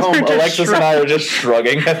listeners at home, Alexis and I are just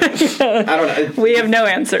shrugging. I don't know. We have no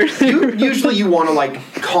answers. Usually you want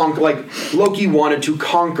to, Loki wanted to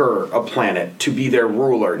conquer a planet, to be their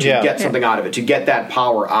ruler, to get something out of it, to get that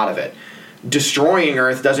power out of it. Destroying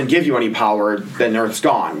Earth doesn't give you any power, then Earth's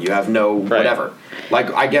gone. You have no whatever.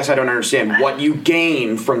 I guess I don't understand what you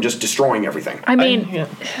gain from just destroying everything. I mean...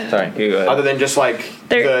 Sorry, you go ahead. Other than just,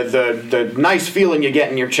 the nice feeling you get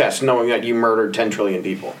in your chest knowing that you murdered 10 trillion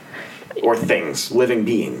people. Or things, living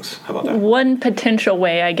beings. How about that? One potential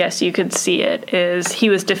way, I guess you could see it, is he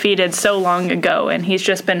was defeated so long ago, and he's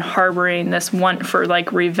just been harboring this want for,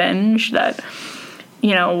 revenge that...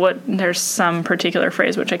 there's some particular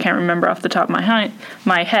phrase, which I can't remember off the top of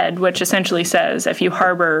my head, which essentially says, if you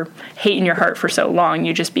harbor hate in your heart for so long,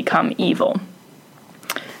 you just become evil.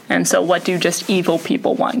 And so what do just evil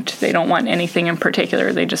people want? They don't want anything in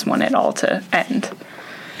particular. They just want it all to end.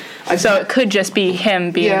 So it could just be him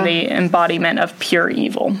being the embodiment of pure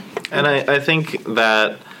evil. And I think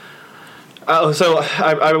that...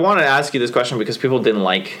 I want to ask you this question because people didn't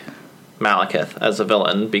like Malekith as a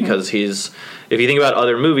villain because he's, if you think about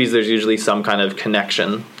other movies, there's usually some kind of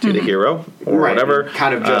connection to the hero or whatever,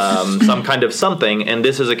 kind of just some kind of something, and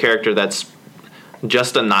this is a character that's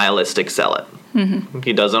just a nihilistic zealot.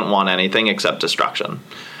 He doesn't want anything except destruction.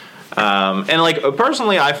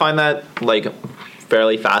 Personally, I find that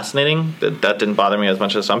fairly fascinating. That didn't bother me as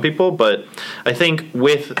much as some people, but I think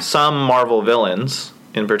with some Marvel villains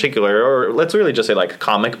in particular, or let's really just say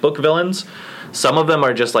comic book villains, some of them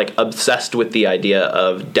are just obsessed with the idea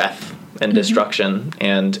of death and destruction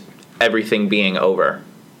and everything being over.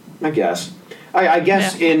 I guess. I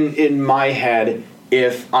guess in my head,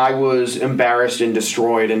 if I was embarrassed and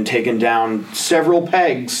destroyed and taken down several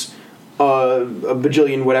pegs a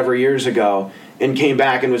bajillion whatever years ago and came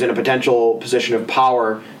back and was in a potential position of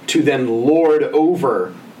power to then lord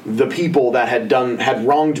over the people that had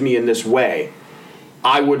wronged me in this way,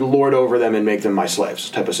 I would lord over them and make them my slaves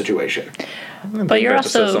type of situation. But you're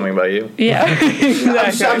also... says something about you. Yeah.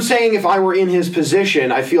 Exactly. I'm saying if I were in his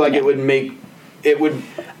position, I feel like it would make...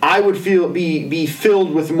 I would be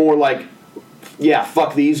filled with more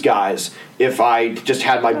fuck these guys if I just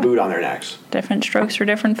had my boot on their necks. Different strokes for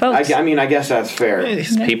different folks. I guess that's fair.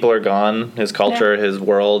 His people are gone. His culture, his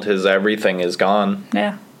world, his everything is gone.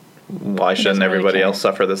 Yeah. Why shouldn't everybody else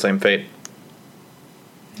suffer the same fate?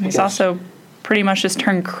 He's also... pretty much just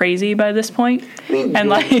turned crazy by this point.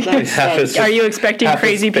 Are you expecting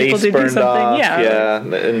crazy people to do something? Off,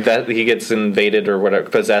 and that he gets invaded or whatever,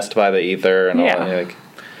 possessed by the ether and all that.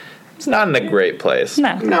 It's not in a great place.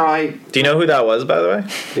 No. Do you know who that was, by the way?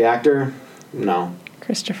 The actor? No.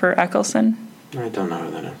 Christopher Eccleston. I don't know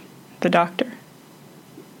who that is. The Doctor.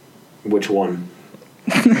 Which one?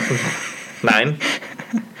 9.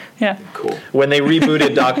 Yeah. Cool. When they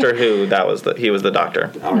rebooted Doctor Who, he was the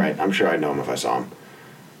Doctor. All right, I'm sure I'd know him if I saw him.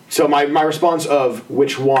 So my response of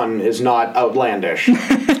which one is not outlandish.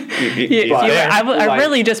 I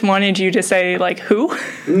really just wanted you to say who.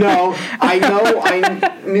 No, I know.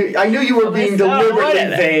 I knew you were being deliberately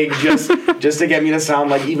vague, just to get me to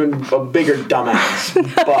sound like even a bigger dumbass.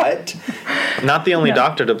 But not the only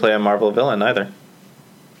Doctor to play a Marvel villain either.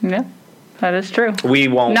 Yeah. That is true. We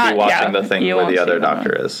won't be watching the thing where the other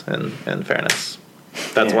Doctor is, in fairness.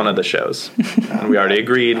 That's one of the shows. And we already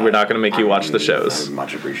agreed we're not going to make you watch the shows.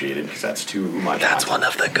 Much appreciated, because that's too much. That's one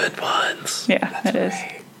of the good ones. Yeah, that is.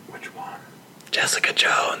 Which one? Jessica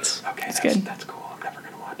Jones. Okay, that's good. That's cool. I'm never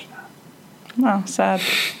going to watch that. Well, sad.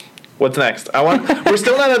 What's next? We're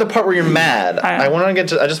still not at the part where you're mad. I want to get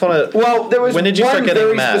to. I just want to. Well, there was when did you start getting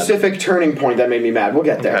very mad? Specific turning point that made me mad. We'll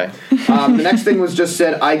get there. Okay. The next thing was just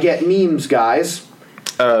said, "I get memes, guys."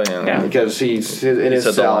 Oh yeah. Because he's in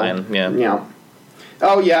his cell. Line. Yeah. Yeah.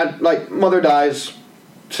 Oh yeah, mother dies.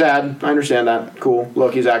 Sad. I understand that. Cool.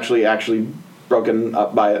 Loki's actually broken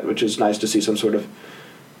up by it, which is nice to see some sort of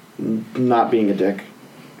not being a dick.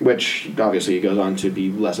 Which obviously he goes on to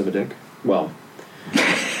be less of a dick. Well.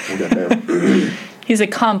 We'll get there. He's a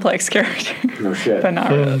complex character. No shit. But not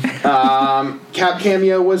really. Cap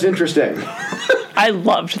cameo was interesting. I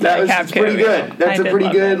loved that Cap cameo. Pretty good. That's a pretty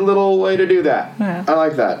good little way to do that. Yeah. I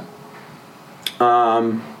like that.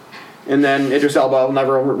 And then Idris Elba, I'll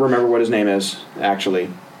never remember what his name is, actually.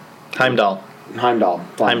 Heimdall.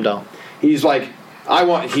 Fine. He's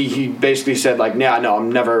he basically said, no,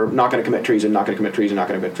 I'm not going to commit treason, not going to commit treason, not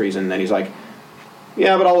going to commit treason. And then he's like,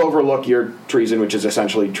 yeah, but I'll overlook your treason, which is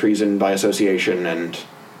essentially treason by association, and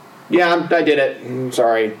yeah, I did it.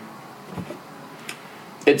 Sorry.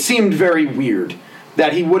 It seemed very weird.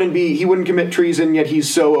 That he wouldn't commit treason, yet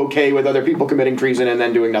he's so okay with other people committing treason and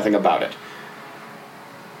then doing nothing about it.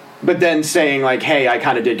 But then saying, like, hey, I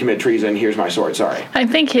kind of did commit treason, here's my sword, sorry. I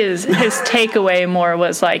think his takeaway more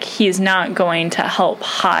was, like, he's not going to help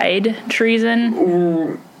hide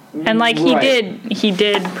treason. And, like, he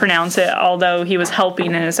did pronounce it, although he was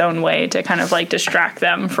helping in his own way to kind of, like, distract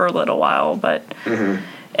them for a little while. But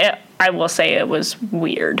I will say it was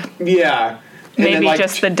weird. Yeah. Maybe then, like,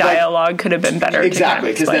 just the dialogue could have been better.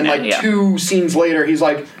 Exactly, because then, like, 2 scenes later, he's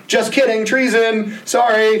like, just kidding, treason,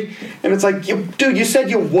 sorry. And it's like, dude, you said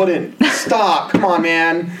you wouldn't. Stop, come on,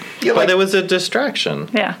 man. But it was a distraction.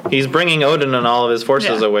 Yeah. He's bringing Odin and all of his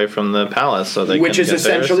forces away from the palace so they Which can is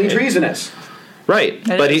essentially treasonous. Right,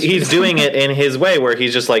 but he's doing it in his way where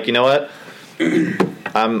he's just like, you know what?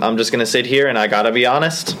 I'm just gonna sit here and I gotta be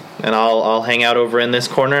honest, and I'll hang out over in this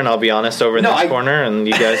corner and I'll be honest over in this corner, and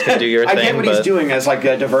you guys can do your thing. I get what he's doing as like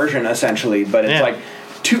a diversion essentially, but it's like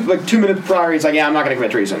 2 minutes prior he's like, yeah, I'm not gonna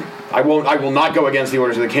commit treason. I will not go against the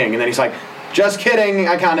orders of the king, and then he's like, just kidding,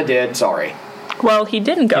 I kind of did. Sorry. Well, he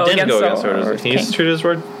didn't go against the orders. He's true to his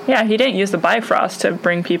word. Yeah, he didn't use the Bifrost to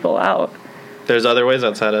bring people out. There's other ways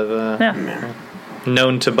outside of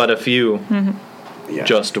known to but a few. Mm-hmm. Yeah.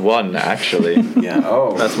 Just one, actually. Yeah.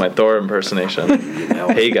 Oh, that's my Thor impersonation.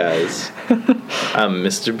 Hey guys, I'm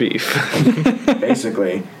Mr. Beef.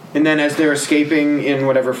 Basically. And then as they're escaping in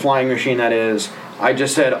whatever flying machine that is, I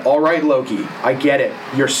just said, all right, Loki, I get it.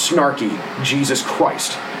 You're snarky. Jesus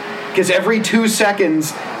Christ. Because every 2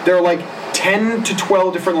 seconds, there are like 10 to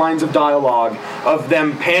 12 different lines of dialogue of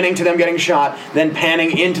them panning to them getting shot, then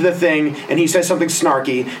panning into the thing, and he says something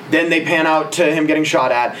snarky, then they pan out to him getting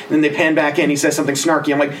shot at, and then they pan back in, he says something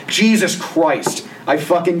snarky. I'm like, Jesus Christ, I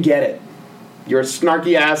fucking get it. You're a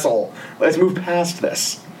snarky asshole. Let's move past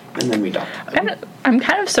this. And then we don't. I'm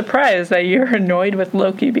kind of surprised that you're annoyed with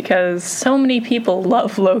Loki because so many people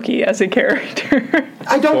love Loki as a character.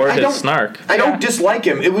 I don't snark. I don't dislike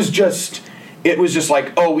him. It was just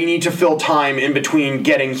like, oh, we need to fill time in between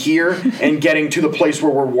getting here and getting to the place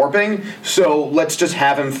where we're warping, so let's just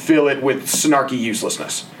have him fill it with snarky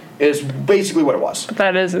uselessness. Is basically what it was.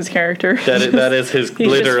 That is his character. That is his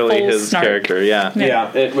literally his snark. Character.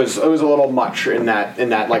 Yeah. It was a little much in that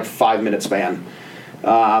like 5-minute span.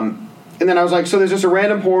 And then I was like, so there's just a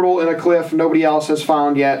random portal in a cliff nobody else has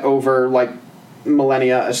found yet over like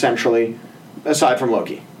millennia essentially, aside from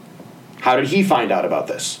Loki. How did he find out about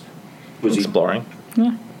this? Was exploring?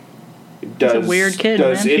 Yeah. He's a weird kid.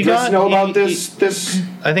 Does Idris know about this?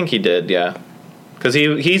 I think he did. Yeah. Because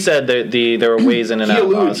he said that there were ways in and out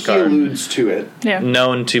of Asgard. He alludes to it. Yeah.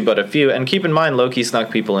 Known to but a few. And keep in mind, Loki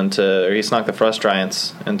snuck he snuck the Frost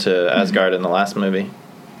Giants into Asgard in the last movie.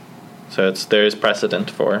 So there is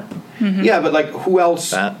precedent for. Mm-hmm. Yeah, but like, who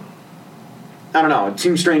else? That. I don't know. It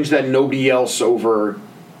seems strange that nobody else over.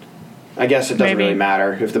 I guess it doesn't really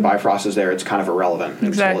matter if the Bifrost is there. It's kind of irrelevant.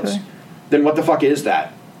 Exactly. Then what the fuck is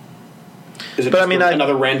that? Is it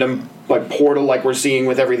another random like portal like we're seeing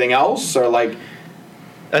with everything else, or like?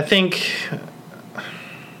 I think.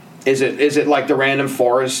 Is it like the random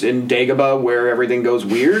forest in Dagobah where everything goes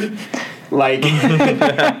weird? Like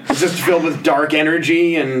it's just filled with dark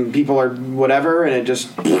energy and people are whatever, and it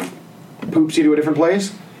just poops you to a different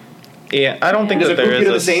place. Yeah, I don't think that there is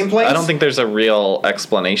the same place? I don't think there's a real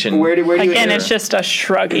explanation. Where do again? It's just a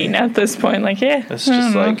shrugging at this point. Like, it's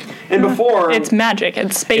just like. And before it's magic.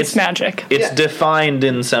 It's space magic. It's defined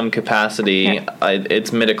in some capacity. Yeah. It's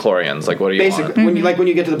midichlorians. Like, what do you basically want? when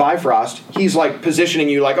you get to the Bifrost, he's like positioning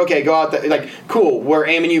you. Like, okay, go out there. Like, cool. We're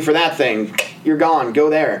aiming you for that thing. You're gone. Go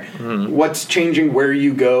there. Mm-hmm. What's changing where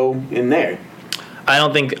you go in there? I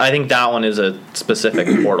think that one is a specific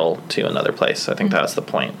portal to another place. I think that's the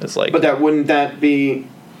point. Is like, but wouldn't that be?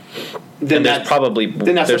 Then there's probably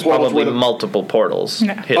multiple portals.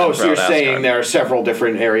 Yeah. Oh, so you're saying there are several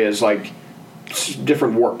different areas, like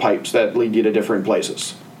different warp pipes that lead you to different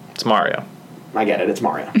places. It's Mario. I get it. It's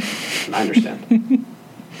Mario. I understand.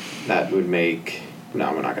 That would make.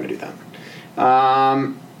 No, we're not going to do that. Blah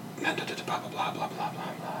blah blah blah blah blah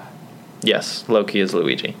blah. Yes, Loki is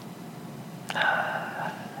Luigi.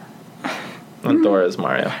 And Thor is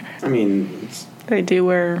Mario. I mean, they do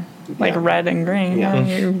wear red and green. Yeah,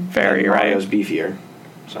 you're very right. Mario's beefier,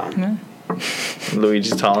 so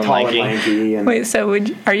Luigi's tall and lanky. Wait, so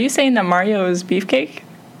are you saying that Mario is beefcake?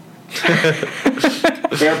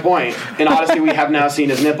 Fair point. In Odyssey, we have now seen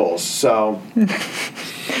his nipples, so.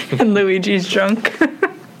 And Luigi's drunk.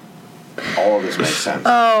 All of this makes sense.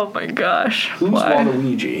 Oh my gosh! Who's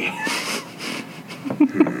Waluigi?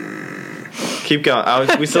 Keep going.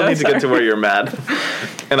 We still need to get to where you're mad,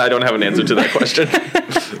 and I don't have an answer to that question.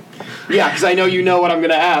 Yeah, because I know you know what I'm going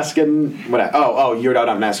to ask, and you're not. I'm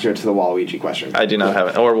going to ask you to the Waluigi question. I do not have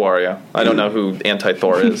it, or Wario. I don't know who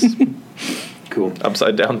anti-Thor is. Cool.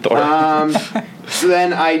 Upside down Thor. So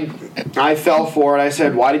then I fell for it. I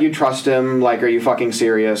said, "Why did you trust him? Like, are you fucking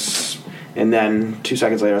serious?" And then 2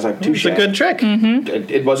 seconds later, I was like, "Touche." It's a good trick. Mm-hmm.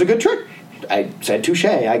 It was a good trick. I said touche.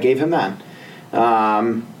 I gave him that.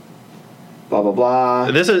 Blah blah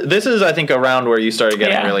blah. This is I think around where you started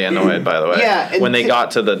getting really annoyed. By the way, when they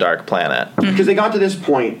got to the Dark Planet, because they got to this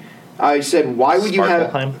point, I said, "Why would you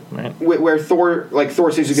have right? where Thor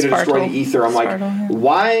says he's going to destroy the ether?" I'm like,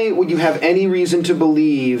 why would you have any reason to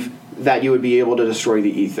believe that you would be able to destroy the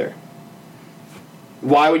ether?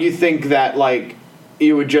 Why would you think that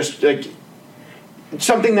you would just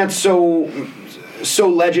something that's so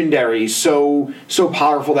legendary, so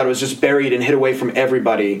powerful that it was just buried and hid away from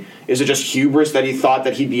everybody? Is it just hubris that he thought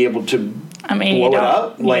that he'd be able to blow it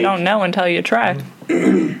up? You don't know until you try.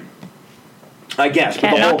 I guess.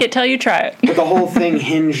 Can't knock it till you try it. But the whole thing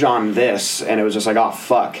hinged on this, and it was just like, oh,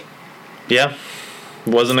 fuck. Yeah.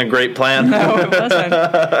 Wasn't a great plan. No, it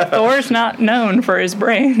wasn't. Thor's not known for his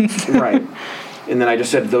brains. Right. And then I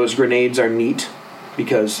just said those grenades are neat,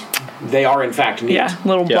 because they are in fact neat. Yeah,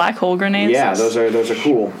 little black hole grenades. Yeah, those are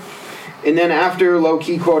cool. And then after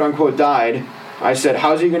Loki quote unquote died, I said,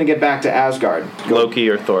 how's he going to get back to Asgard? Loki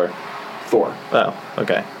or Thor? Thor. Oh,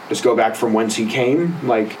 okay. Just go back from whence he came?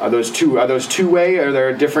 Are those two-way? Are there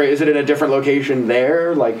is it in a different location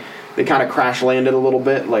there? They kind of crash landed a little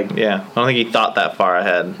bit. Yeah, I don't think he thought that far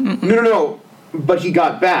ahead. No. But he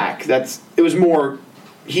got back. It was more,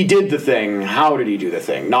 he did the thing. How did he do the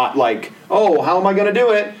thing? Not how am I going to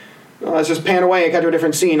do it? Well, let's just pan away and cut to a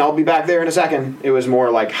different scene. I'll be back there in a second. It was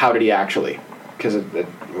more how did he actually? Because it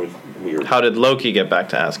was weird. How did Loki get back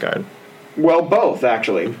to Asgard? Well, both,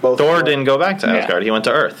 actually. Thor didn't go back to Asgard. He went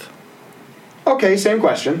to Earth. Okay, same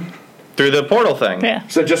question. Through the portal thing. Yeah.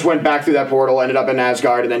 So just went back through that portal, ended up in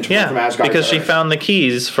Asgard, and then went from Asgard because to she Earth. found the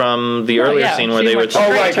keys from the earlier scene where they were the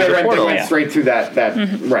portal. They went straight through that.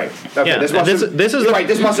 Mm-hmm. Right. Okay, yeah. This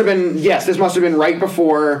must have been right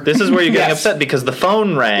before. This is where you're getting upset because the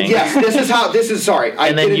phone rang. Yes, sorry.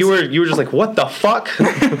 And then you were just like, what the fuck?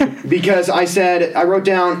 Because I wrote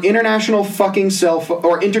down international fucking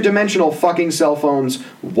interdimensional fucking cell phones.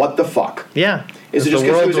 What the fuck? Yeah. Is it the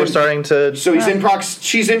just worlds were starting to... So she's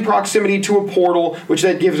in proximity to a portal, which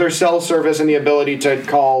then gives her cell service and the ability to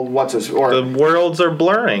call the worlds are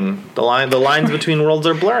blurring. The lines between worlds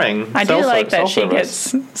are blurring. I do like that she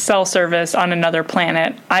gets cell service on another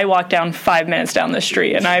planet. I walk down 5 minutes down the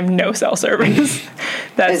street and I have no cell service.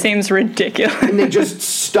 That seems ridiculous. And they just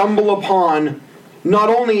stumble upon not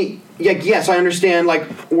only... yes, I understand,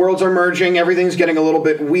 worlds are merging, everything's getting a little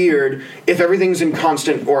bit weird. If everything's in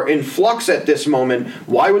constant or in flux at this moment,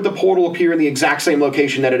 why would the portal appear in the exact same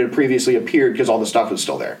location that it had previously appeared, because all the stuff was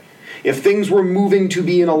still there? If things were moving to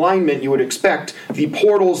be in alignment, you would expect the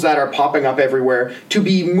portals that are popping up everywhere to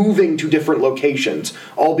be moving to different locations,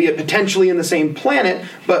 albeit potentially in the same planet,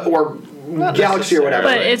 or galaxy or whatever.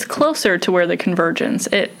 But it's closer to where the convergence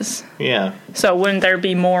is. Yeah. So wouldn't there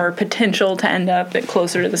be more potential to end up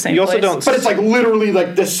closer to the same place? But it's literally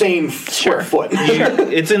the same square foot.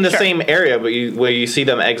 It's in the same area, but where you see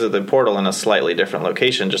them exit the portal in a slightly different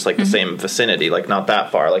location, just the same vicinity, not that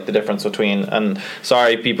far. The difference between, and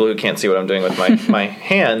sorry people who can't see what I'm doing with my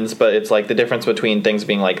hands, but it's the difference between things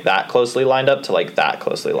being that closely lined up to that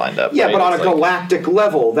closely lined up. Yeah, right? but on a galactic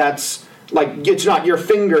level, that's... it's not your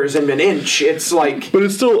fingers in an inch. It's But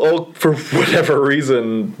it's still all, for whatever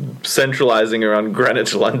reason, centralizing around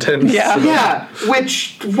Greenwich, London. Yeah. So. Yeah,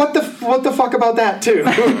 which... What the fuck about that, too?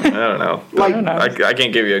 I don't know. I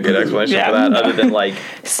can't give you a good explanation for that, other than,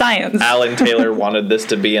 science. Alan Taylor wanted this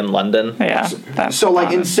to be in London. Yeah. So,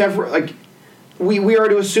 in several... We are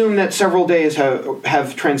to assume that several days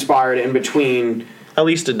have transpired in between... At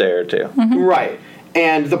least a day or two. Mm-hmm. Right.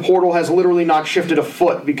 And the portal has literally not shifted a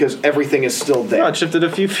foot because everything is still there. No, it shifted a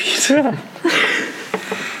few feet.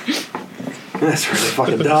 That's really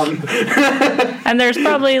fucking dumb. And there's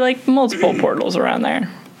probably multiple portals around there.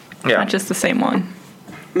 Yeah. Not just the same one.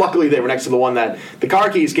 Luckily, they were next to the one that the car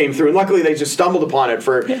keys came through, and luckily they just stumbled upon it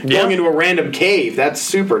for going into a random cave. That's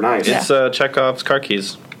super nice. It's Chekhov's car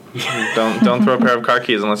keys. Don't throw a pair of car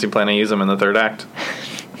keys unless you plan to use them in the third act.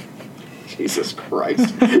 Jesus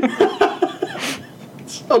Christ.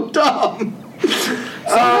 So dumb.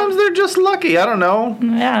 Sometimes they're just lucky. I don't know.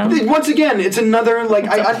 Yeah. Once again, it's another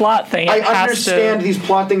a plot thing. I understand these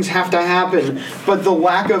plot things have to happen, but the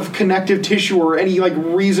lack of connective tissue or any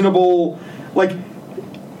reasonable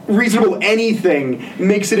reasonable anything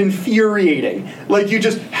makes it infuriating. Like, you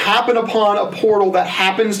just happen upon a portal that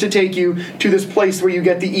happens to take you to this place where you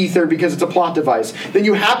get the ether because it's a plot device. Then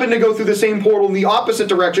you happen to go through the same portal in the opposite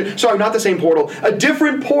direction. Sorry, not the same portal. A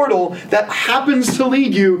different portal that happens to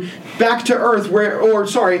lead you back to Earth,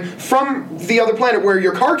 from the other planet where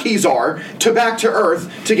your car keys are, to back to Earth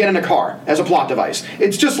to get in a car as a plot device.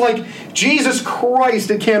 It's just like, Jesus Christ,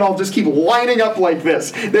 it can't all just keep lining up like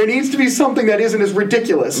this. There needs to be something that isn't as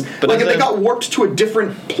ridiculous. But like, if they got warped to a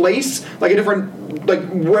different place, like a different, like,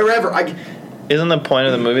 wherever, Isn't the point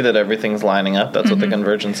of the movie that everything's lining up? That's what the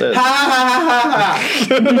convergence is. Ha ha ha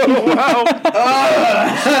ha! Wow.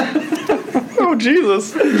 Oh,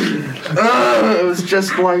 Jesus. It was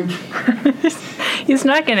just like... He's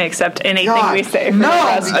not going to accept anything we say. No,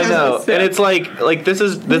 I know. And it's like that's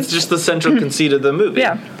just the central conceit of the movie.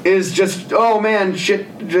 Yeah. Is just, oh man,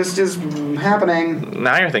 shit just is happening.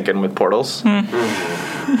 Now you're thinking with portals. There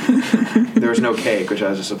was no cake, which I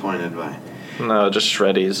was disappointed by. No, just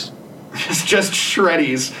shreddies. just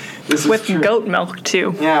shreddies. This with goat milk,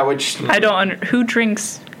 too. Yeah, which... who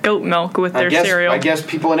drinks goat milk with their cereal? I guess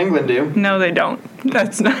people in England do. No, they don't.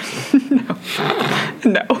 That's not...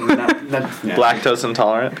 No. Lactose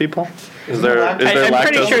intolerant people? Is there I'm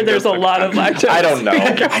pretty sure there's a lot of lactose. I don't know.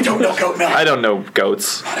 I don't know goat milk. I don't know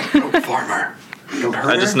goats. Not a goat farmer.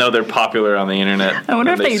 I just know they're popular on the internet. I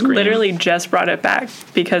wonder if they literally just brought it back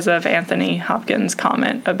because of Anthony Hopkins'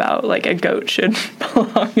 comment about, like, a goat should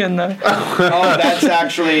belong in the... Oh, that's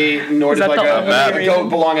actually... Nor does, like, a goat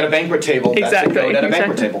belong at a banquet table. Exactly. That's a goat at a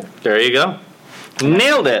banquet table. There you go.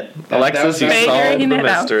 Nailed it. Alexis, you solved the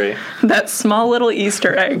mystery. That small little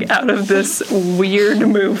Easter egg out of this weird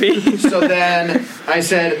movie. So then I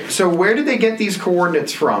said, so where did they get these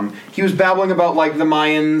coordinates from? He was babbling about, like, the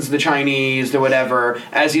Mayans, the Chinese, the whatever,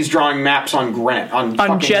 as he's drawing maps on granite. On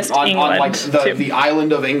like, the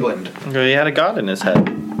island of England. He had a god in his head.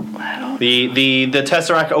 The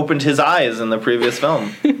Tesseract opened his eyes in the previous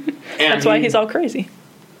film. That's why he's all crazy.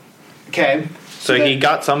 Okay. So he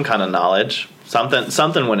got some kind of knowledge.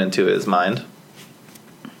 Something went into his mind.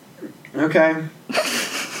 Okay.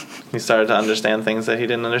 He started to understand things that he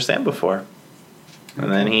didn't understand before. And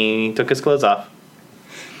then he took his clothes off.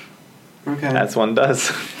 Okay. As one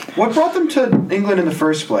does. What brought them to England in the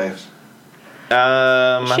first place? She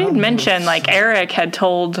had mentioned, like, Eric had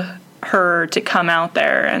told her to come out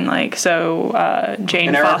there, and, like, so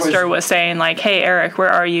Jane Foster was saying, like, hey, Eric, where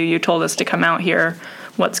are you? You told us to come out here.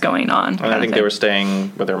 What's going on? And I think they were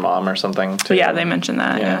staying with her mom or something, too. Yeah, they mentioned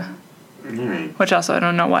that, yeah. Right. Which also, I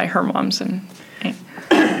don't know why her mom's in...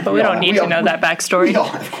 But we don't need to know that backstory. We all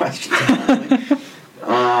have questions.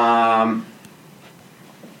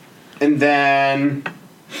 And then...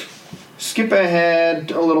 skip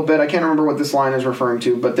ahead a little bit. I can't remember what this line is referring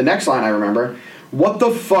to, but the next line I remember. What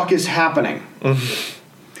the fuck is happening?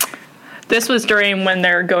 This was during when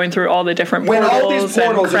they're going through all the different portals. When all these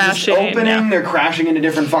portals and crashing, are just opening, they're crashing into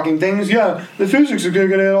different fucking things. Yeah, the physics are going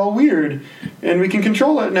to get all weird. And we can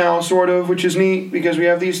control it now, sort of, which is neat, because we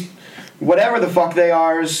have these, whatever the fuck they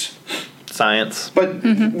are. Science. But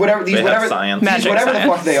whatever the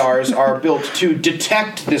fuck they are built to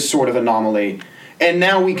detect this sort of anomaly. And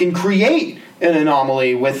now we can create an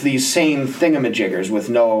anomaly with these same thingamajiggers with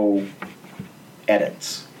no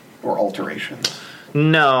edits or alterations.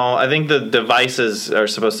 No, I think the devices are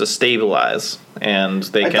supposed to stabilize, and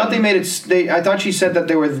they can... I thought they made it... I thought she said that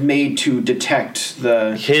they were made to detect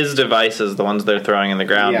the... His devices, the ones they're throwing in the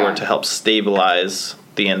ground, were to help stabilize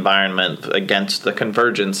the environment against the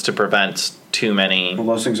convergence to prevent too many... Well,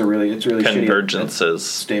 those things are really... It's really convergences.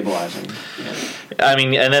 Stabilizing. Yeah. I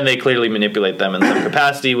mean, and then they clearly manipulate them in some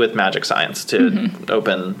capacity with magic science to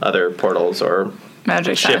open other portals or...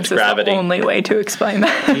 Magic science gravity. Is the only way to explain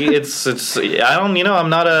that. it's I don't I'm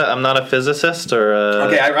not a physicist or a...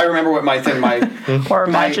 Okay, I remember what my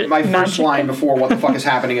first line before what the fuck is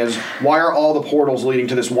happening is, why are all the portals leading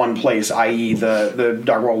to this one place, i.e. the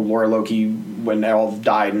Dark World War Loki when they all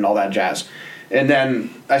died and all that jazz. And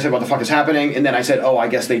then I said, what the fuck is happening? And then I said, oh, I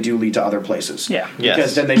guess they do lead to other places. Yeah.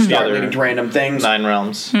 Because then they start leading to random things. 9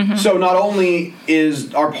 realms. Mm-hmm. So not only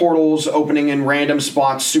is our portals opening in random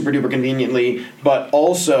spots super duper conveniently, but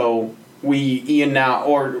also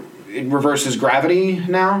it reverses gravity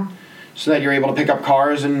now, so that you're able to pick up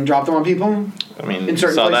cars and drop them on people. I mean, you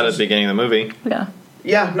saw that at the beginning of the movie. Yeah.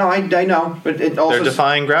 Yeah, no, I know. But it also... They're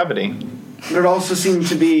defying gravity. But it also seemed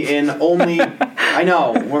to be in only... I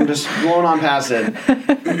know, I'm just blowing on past it.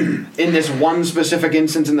 In this one specific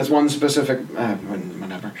instance, in this one specific...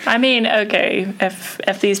 whatever. I mean, okay,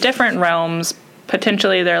 if these different realms,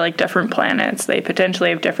 potentially they're like different planets, they potentially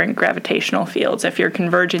have different gravitational fields. If you're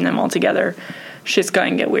converging them all together, shit's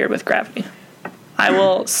going to get weird with gravity. I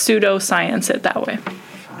will pseudo-science it that way.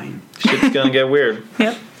 Fine. Shit's going to get weird.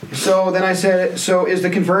 Yep. So then I said, so is the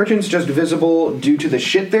convergence just visible due to the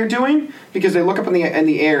shit they're doing? Because they look up in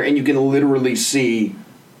the air and you can literally see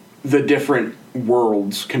the different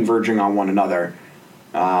worlds converging on one another.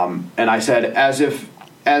 And I said, as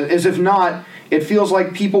if not, it feels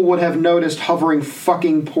like people would have noticed hovering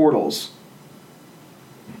fucking portals.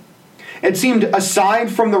 It seemed,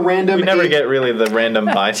 aside from the random... We never get really the random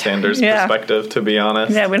bystander's perspective, to be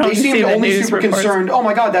honest. Yeah, we don't see the news only super reports. concerned, oh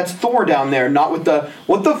my god, that's Thor down there, not with the,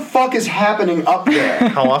 what the fuck is happening up there?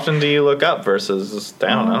 How often do you look up versus just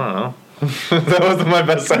down? I don't know. That wasn't my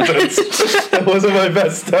best sentence. That wasn't my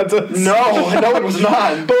best sentence. No, it was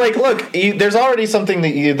not. But, like, look, there's already something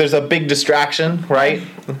there's a big distraction, right?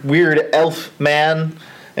 Weird elf man...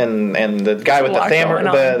 And the guy with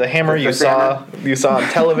the hammer you saw on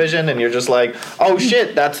television, and you're just like, oh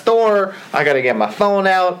shit, that's Thor. I gotta get my phone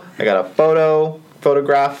out. I got a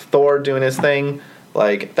photograph Thor doing his thing.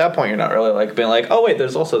 Like, at that point, you're not really like being like, oh wait,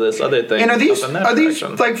 there's also this other thing. And are these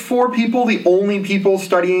like 4 people the only people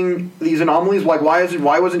studying these anomalies? Like, why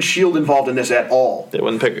wasn't S.H.I.E.L.D. involved in this at all? They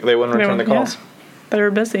wouldn't return the calls. Yeah. They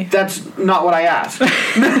were busy. That's not what I asked.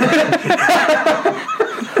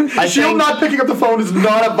 S.H.I.E.L.D. not picking up the phone is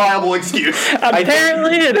not a viable excuse.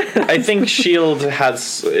 Apparently it is. I think S.H.I.E.L.D.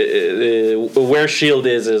 has... where S.H.I.E.L.D.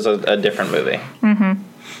 is a different movie. Mm-hmm.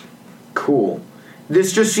 Cool.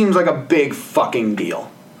 This just seems like a big fucking deal.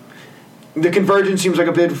 The convergence seems like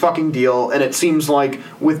a big fucking deal, and it seems like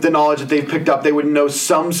with the knowledge that they've picked up, they would know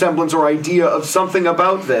some semblance or idea of something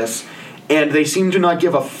about this, and they seem to not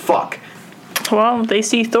give a fuck. Well, they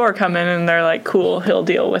see Thor come in, and they're like, cool, he'll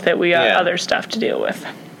deal with it. We got other stuff to deal with.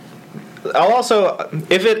 I'll also,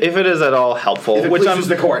 if it is at all helpful, which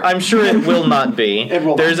I'm sure it will not be.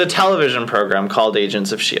 There's a television program called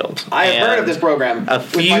Agents of S.H.I.E.L.D. I have heard of this program. A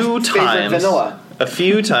few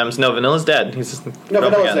times. No, Vanilla's dead.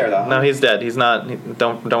 Vanilla's there though. No, he's dead. He's not.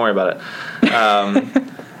 Don't worry about it.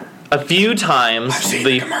 A few times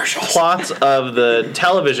the plots of the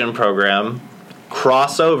television program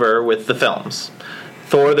cross over with the films.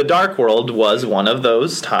 Thor: The Dark World was one of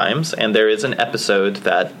those times, and there is an episode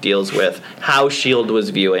that deals with how S.H.I.E.L.D. was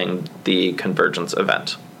viewing the Convergence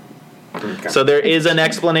event. Okay. So there is an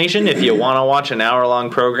explanation if you want to watch an hour-long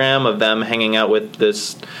program of them hanging out with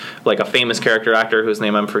this, like a famous character actor whose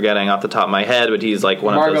name I'm forgetting off the top of my head, but he's like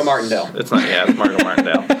one of those... Margot Martindale. It's Margot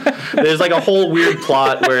Martindale. There's like a whole weird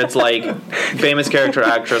plot where it's like famous character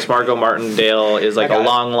actress Margot Martindale is like a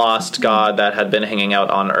long-lost god that had been hanging out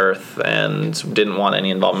on Earth and didn't want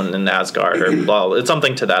any involvement in Asgard or blah. It's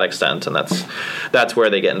something to that extent, and that's where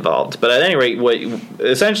they get involved. But at any rate, what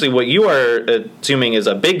you are assuming is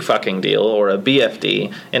a big fucking deal or a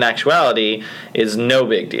BFD in actuality is no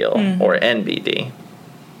big deal or NBD.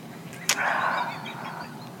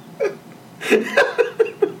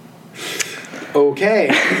 Okay.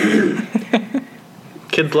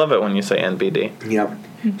 Kids love it when you say NBD. Yep.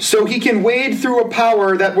 So he can wade through a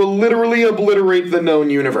power that will literally obliterate the known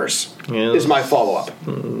universe. Yes. Is my follow-up.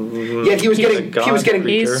 Yeah, he was getting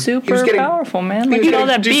He's super powerful, man. Look at all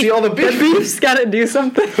that beef. See all the beef? Beef's got to do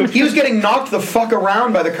something. He was getting knocked the fuck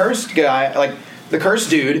around by the cursed guy, like the cursed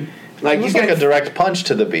dude. Like he's getting a direct punch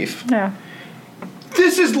to the beef. Yeah.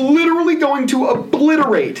 This is literally going to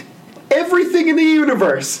obliterate everything in the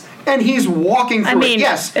universe, and he's walking through it.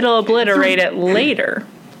 Yes, it'll obliterate it later.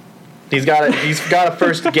 He's got to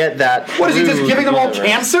first get that. What is he just giving them all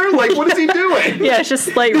cancer? Like, what is he doing? Yeah, it's just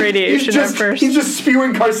slight radiation at first. He's just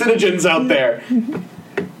spewing carcinogens out there.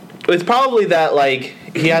 It's probably that, like,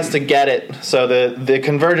 he has to get it so the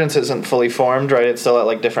convergence isn't fully formed, right? It's still at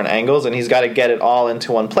like different angles, and he's got to get it all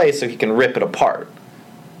into one place so he can rip it apart.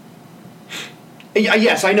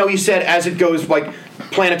 Yes, I know you said as it goes like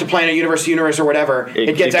planet to planet, universe to universe, or whatever,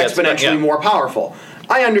 it gets exponentially more powerful.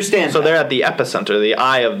 I understand. So they're at the epicenter, the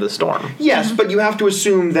eye of the storm. Yes, but you have to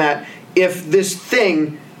assume that if this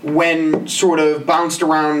thing, when sort of bounced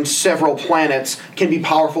around several planets, can be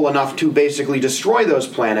powerful enough to basically destroy those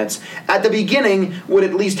planets, at the beginning would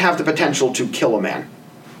at least have the potential to kill a man.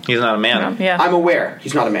 He's not a man. Yeah. I'm aware.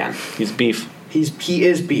 He's not a man. He's beef. He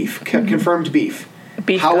is beef. Confirmed beef.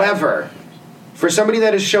 However, for somebody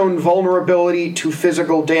that has shown vulnerability to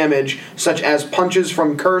physical damage, such as punches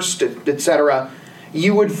from cursed, etc.,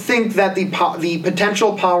 you would think that the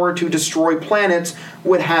potential power to destroy planets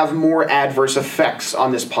would have more adverse effects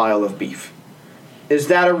on this pile of beef. Is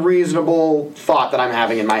that a reasonable thought that I'm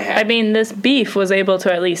having in my head? I mean, this beef was able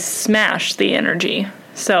to at least smash the energy.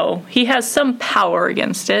 So he has some power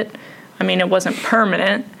against it. I mean, it wasn't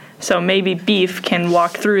permanent. So maybe beef can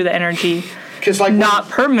walk through the energy, Because like not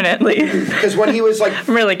permanently. Because when he was like,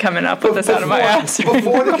 I'm really coming up with this out of my ass.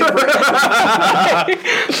 Before the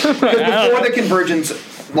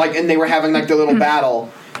convergence, like, and they were having like the little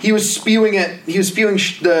battle. He was spewing it. He was spewing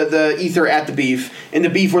the ether at the beef, and the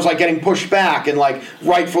beef was like getting pushed back, and like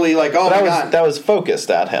rightfully like, oh my god, that was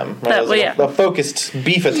focused at him. Right? That was a focused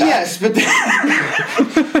beef attack. Yes, but.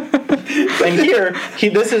 And here,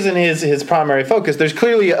 this isn't his primary focus. There's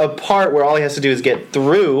clearly a part where all he has to do is get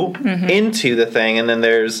through into the thing, and then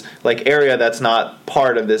there's like area that's not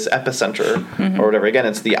part of this epicenter or whatever. Again,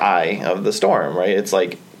 it's the eye of the storm, right? It's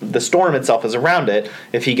like the storm itself is around it.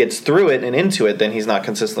 If he gets through it and into it, then he's not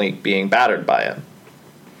consistently being battered by it.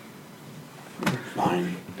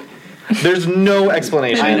 Fine. There's no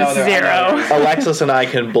explanation. I know zero. Alexis and I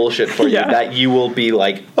can bullshit for you that you will be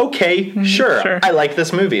like, okay, sure. I like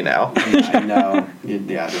this movie now. I know.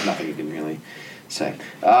 Yeah, there's nothing you can really say.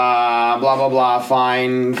 Blah, blah, blah,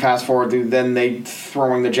 fine. Fast forward through, then they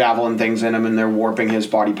throwing the javelin things in him and they're warping his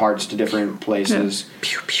body parts to different places. Yeah.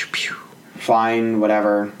 Pew, pew, pew. Fine,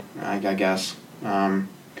 whatever, I guess. So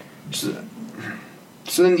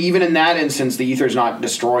then even in that instance, the ether's not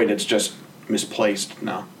destroyed, it's just misplaced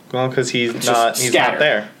now. Well, because he's not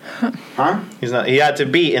there. Huh? He's not. He had to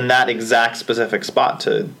be in that exact specific spot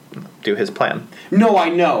to do his plan. No, I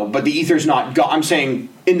know, but the ether's not gone. I'm saying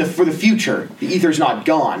for the future, the ether's not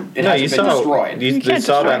gone. It hasn't been destroyed. You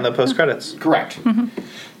saw that in the post credits. Correct.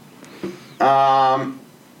 And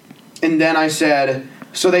then I said,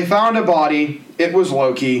 so they found a body. It was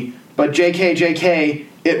Loki, but JK,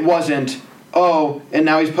 it wasn't. Oh, and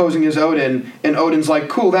now he's posing as Odin, and Odin's like,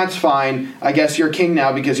 cool, that's fine. I guess you're king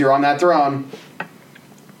now because you're on that throne.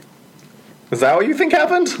 Is that what you think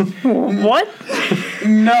happened? What?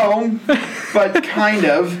 No, but kind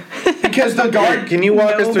of. Because the guard... Can you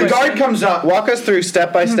walk us through... The guard comes up. Walk us through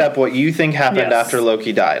step by step what you think happened after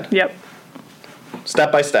Loki died. Yep.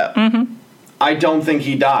 Step by step. I don't think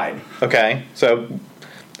he died. Okay, so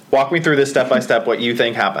walk me through this step by step what you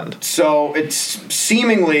think happened. So it's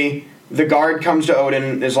seemingly... The guard comes to Odin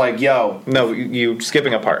and is like, yo. No, you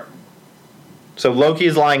skipping a part. So Loki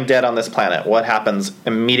is lying dead on this planet. What happens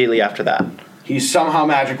immediately after that? He's somehow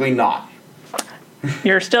magically not.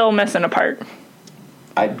 You're still missing a part.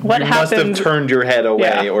 What happened? Must have turned your head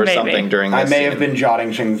away or maybe. Something during this I may have been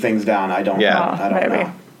jotting things down. I don't know. I don't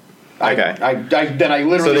know. Okay. Then I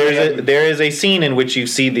literally... So there is a scene in which you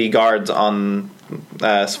see the guards on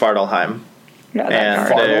Svartalheim. Yeah,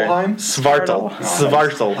 Svartalheim.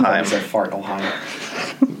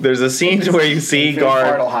 There's a scene where you see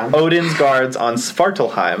Odin's guards on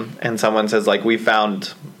Svartalheim, and someone says, like, we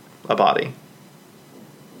found a body.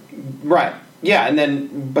 Right. Yeah,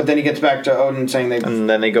 but then he gets back to Odin saying and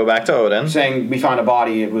then they go back to Odin. Saying, we found a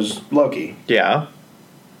body, it was Loki. Yeah.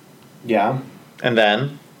 Yeah. And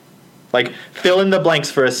then, like, fill in the blanks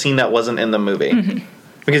for a scene that wasn't in the movie.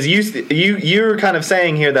 Because you're kind of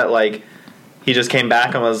saying here that, like, he just came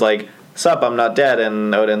back and was like, sup, I'm not dead.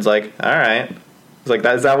 And Odin's like, all right. It's like,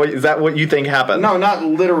 is that what you think happened? No, not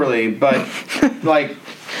literally, but, like,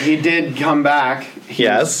 he did come back.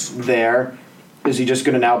 He's there. Is he just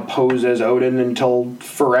going to now pose as Odin until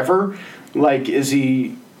forever? Like, did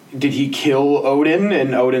he kill Odin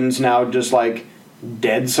and Odin's now just, like,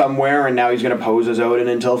 dead somewhere and now he's going to pose as Odin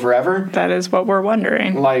until forever? That is what we're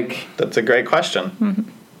wondering. Like... That's a great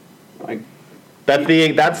question. Like... That's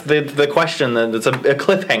the question. It's a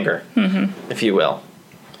cliffhanger, if you will.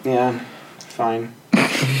 Yeah, fine.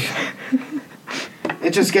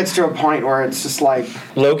 It just gets to a point where it's just like...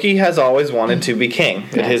 Loki has always wanted to be king.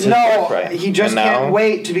 It is his birthright. He just can't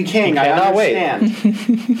wait to be king. I understand.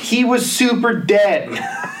 He was super dead.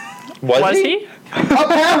 Was he?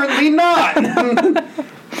 Apparently not.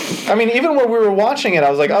 I mean, even when we were watching it, I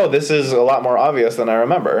was like, oh, this is a lot more obvious than I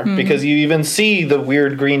remember. Because you even see the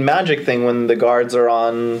weird green magic thing when the guards are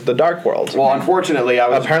on the Dark World. Well, unfortunately,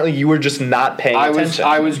 apparently you were just not paying attention.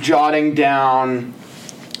 I was jotting down...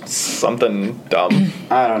 something dumb.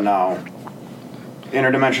 I don't know.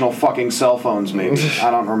 Interdimensional fucking cell phones, maybe. I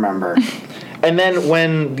don't remember. And then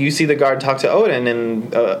when you see the guard talk to Odin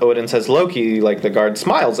and Odin says Loki, like, the guard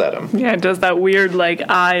smiles at him. Yeah, it does that weird, like,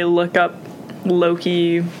 eye look up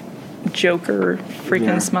Loki Joker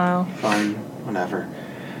freaking smile. Fine, whatever.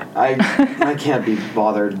 I can't be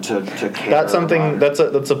bothered to care. That's something. That's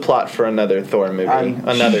a plot for another Thor movie,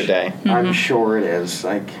 another day. I'm sure it is.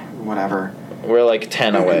 Like, whatever. We're like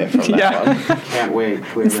 10 away from that one. Can't wait.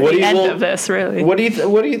 It's the end of this, really. What do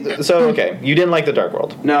you? So okay, you didn't like the Dark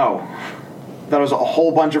World. No, that was a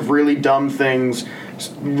whole bunch of really dumb things,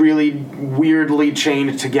 really weirdly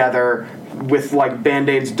chained together with like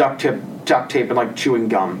Band-Aids, duct tape, and like chewing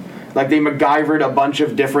gum. Like, they MacGyvered a bunch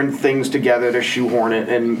of different things together to shoehorn it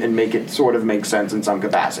and make it sort of make sense in some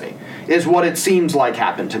capacity, is what it seems like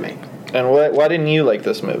happened to me. And why didn't you like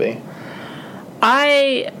this movie?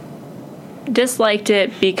 I disliked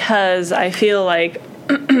it because I feel like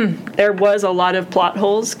there was a lot of plot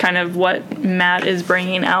holes, kind of what Matt is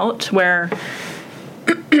bringing out, where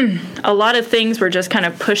a lot of things were just kind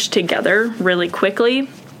of pushed together really quickly.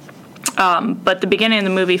 But the beginning of the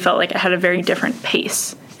movie felt like it had a very different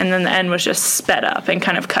pace. And then the end was just sped up and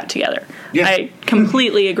kind of cut together. Yeah. I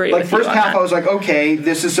completely agree with you on that. Like, first half I was like, okay,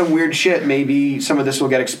 this is some weird shit. Maybe some of this will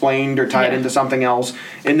get explained or tied into something else.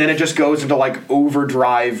 And then it just goes into, like,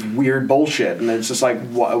 overdrive weird bullshit. And it's just like,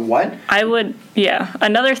 what?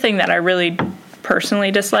 Another thing that I really personally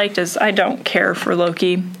disliked is I don't care for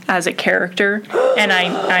Loki as a character. And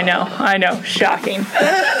I know, shocking.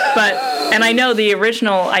 And I know the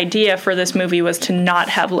original idea for this movie was to not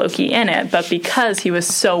have Loki in it, but because he was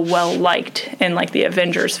so well liked in, like, the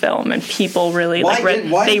Avengers film, and people really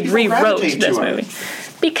they rewrote this movie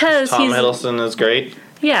because Tom Hiddleston is great.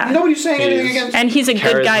 Yeah, nobody's saying anything against. And he's a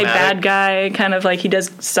good guy, bad guy, kind of like he does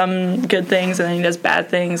some good things and then he does bad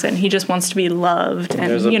things, and he just wants to be loved. And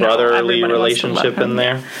there's a brotherly relationship in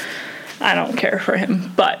there. I don't care for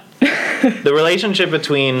him, but. The relationship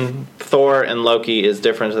between Thor and Loki is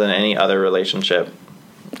different than any other relationship.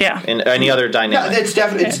 Yeah. In any other dynamic. No,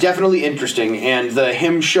 it's definitely interesting, and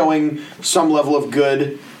him showing some level of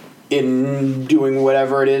good in doing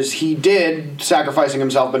whatever it is he did, sacrificing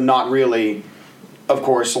himself, but not really, of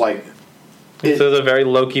course, like... It's a very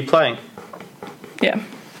Loki play. Yeah.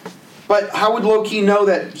 But how would Loki know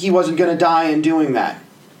that he wasn't going to die in doing that?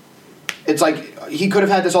 It's like, he could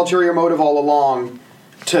have had this ulterior motive all along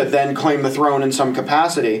to then claim the throne in some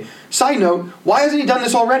capacity. Side note, why hasn't he done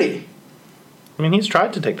this already? I mean, he's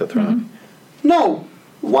tried to take the throne. Mm-hmm. No.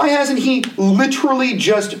 Why hasn't he literally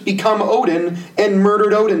just become Odin and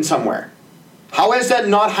murdered Odin somewhere? How has that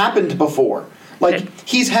not happened before? Like,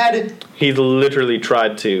 He literally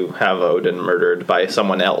tried to have Odin murdered by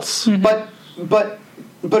someone else. Mm-hmm. But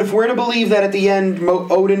if we're to believe that at the end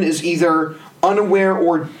Odin is either unaware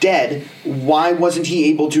or dead, why wasn't he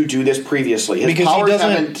able to do this previously?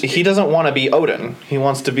 Because he doesn't want to be Odin. He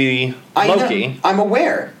wants to be Loki. I'm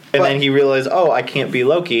aware. And then he realized, I can't be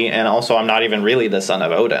Loki, and also I'm not even really the son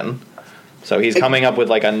of Odin. So he's coming up with,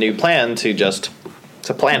 like, a new plan to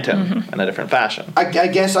plant him in a different fashion. I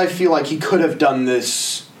guess I feel like he could have done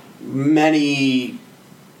this many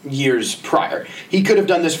years prior. He could have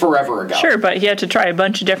done this forever ago. Sure, but he had to try a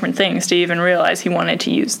bunch of different things to even realize he wanted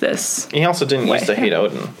to use this. He also didn't used to hate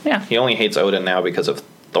Odin. Yeah. He only hates Odin now because of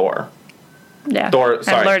Thor. Yeah. Thor,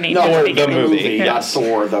 sorry. Thor the movie. Not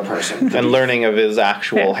Thor the person. And learning of his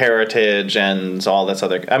actual heritage and all this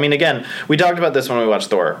other... I mean, again, we talked about this when we watched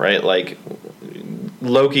Thor, right? Like,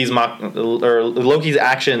 Loki's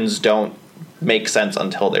actions don't make sense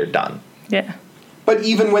until they're done. Yeah. But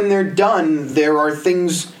even when they're done, there are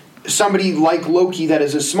things somebody like Loki that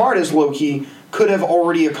is as smart as Loki could have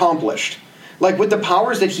already accomplished. Like, with the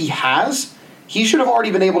powers that he has, he should have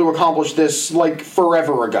already been able to accomplish this, like,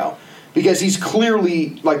 forever ago. Because he's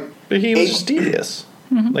clearly, like... But he was just devious.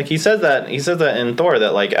 Mm-hmm. Like, he said that in Thor,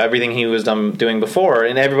 that, like, everything he was doing before,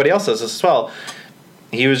 and everybody else says this as well,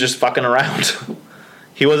 he was just fucking around.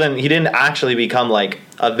 He didn't actually become, like,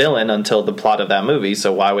 a villain until the plot of that movie,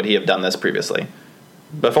 so why would he have done this previously?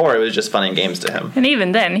 Before, it was just fun and games to him. And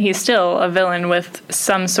even then, he's still a villain with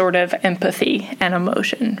some sort of empathy and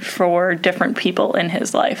emotion for different people in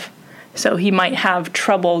his life. So he might have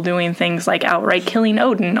trouble doing things like outright killing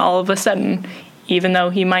Odin all of a sudden, even though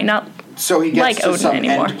he might not so he gets like to Odin some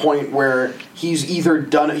anymore. End point where he's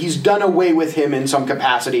done away with him in some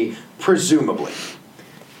capacity, presumably.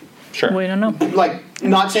 Sure. We don't know. Like,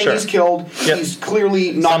 not saying he's killed. Yep. He's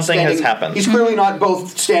clearly not Something has happened. He's clearly not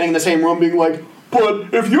both standing in the same room being like,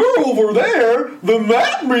 but if you're over there, then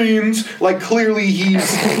that means... Like, clearly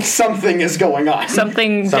something is going on.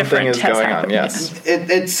 Something different is has going happened. on, yes.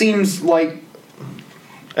 It seems like...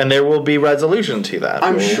 And there will be resolution to that.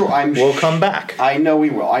 We'll come back. I know we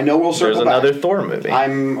will. I know we'll circle back. There's another Thor movie.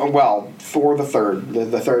 Thor the third.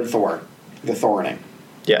 The third Thor. The Thorining.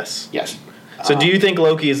 Yes. Yes. So do you think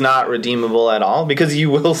Loki is not redeemable at all? Because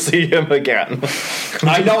you will see him again.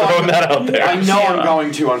 I know. Throwing that out there. I know I'm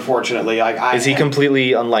going to, unfortunately. Is he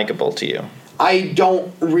completely unlikable to you? I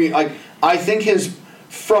don't I think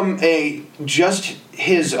just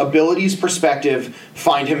his abilities perspective,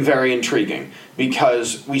 find him very intriguing.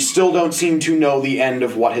 Because we still don't seem to know the end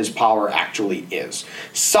of what his power actually is.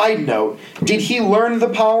 Side note, did he learn the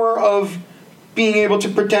power of being able to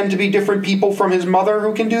pretend to be different people from his mother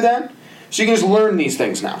who can do that? So you can just learn these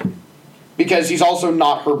things now. because he's also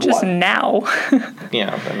not her blood. Just now.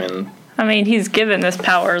 Yeah, I mean, he's given this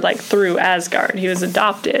power through Asgard. He was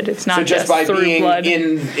adopted. It's not just by through being blood.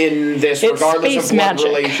 in this, It's regardless of space blood magic.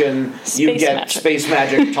 relation, you get space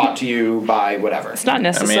magic taught to you by whatever. It's not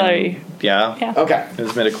necessary. Yeah. Okay.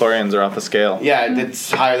 His midichlorians are off the scale. Yeah,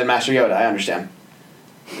 it's higher than Master Yoda. I understand.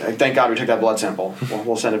 Thank God we took that blood sample.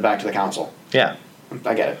 We'll send it back to the council. Yeah.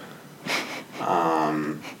 I get it.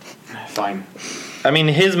 Fine. I mean,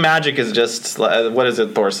 his magic is just, what is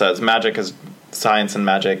it Thor says? Magic is, science and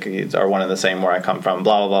magic are one and the same where I come from,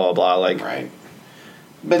 blah, blah, blah, blah, like. Right.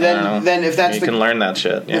 But then if that's you can learn that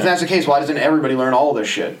shit. Yeah. If that's the case, why doesn't everybody learn all this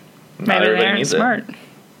shit? Maybe they aren't smart.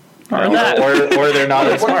 Or they're not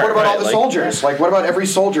as smart. What about all the soldiers? What about every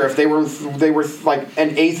soldier? If they were like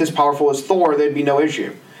an eighth as powerful as Thor, there'd be no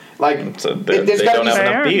issue. So they don't have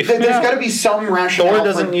enough beef. There's got to be some rationale. Thor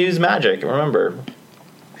doesn't use magic. Remember,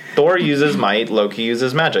 Thor uses might. Loki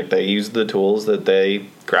uses magic. They use the tools that they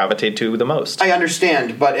gravitate to the most. I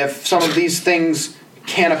understand, but if some of these things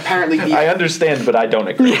can apparently be, I understand, but I don't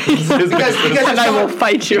agree. because I will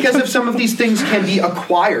fight you. Because if some of these things can be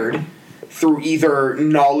acquired through either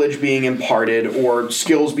knowledge being imparted or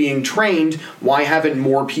skills being trained, why haven't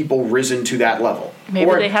more people risen to that level? Maybe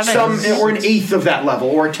they haven't. Or an eighth of that level,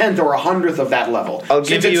 or a tenth, or 100th of that level.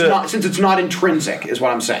 Since it's not intrinsic, is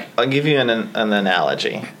what I'm saying. I'll give you an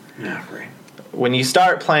analogy. Yeah, great. When you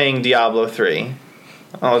start playing Diablo 3,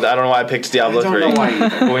 I don't know why I picked Diablo 3. I don't know why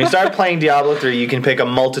either. When you start playing Diablo 3, you can pick a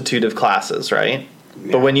multitude of classes, right?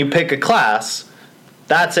 Yeah. But when you pick a class,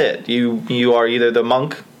 that's it. You are either the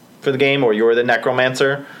monk for the game, or you're the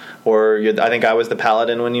necromancer, or I think I was the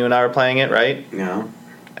paladin when you and I were playing it, right? Yeah.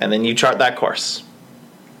 And then you chart that course.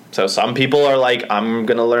 So some people are like, I'm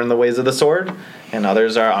going to learn the ways of the sword, and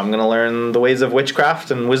others are, I'm going to learn the ways of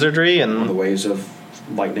witchcraft and wizardry and the ways of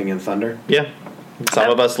lightning and thunder. Yeah.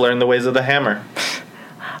 Some of us learn the ways of the hammer.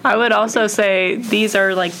 I would also say these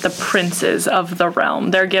are like the princes of the realm.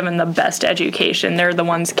 They're given the best education. They're the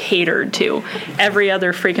ones catered to. Every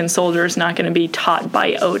other freaking soldier is not going to be taught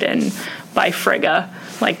by Odin, by Frigga.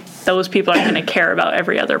 Like, those people aren't going to care about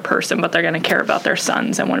every other person, but they're going to care about their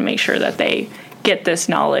sons and want to make sure that they get this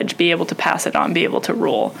knowledge, be able to pass it on, be able to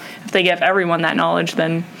rule. If they give everyone that knowledge,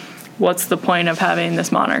 then what's the point of having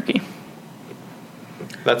this monarchy?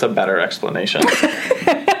 That's a better explanation.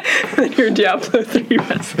 Than your Diablo 3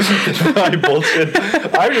 message. I bullshit.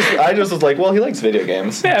 I just was like, well, he likes video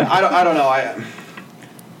games. Yeah. I don't know.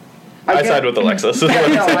 I side with Alexis.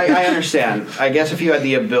 I understand. I guess if you had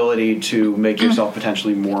the ability to make yourself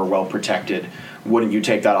potentially more well protected, wouldn't you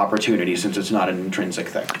take that opportunity since it's not an intrinsic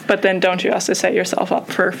thing? But then don't you also set yourself up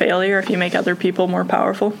for failure if you make other people more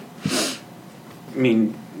powerful? I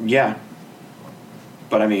mean, yeah.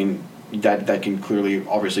 But I mean, that can clearly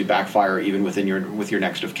obviously backfire even with your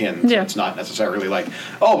next of kin. So it's not necessarily like,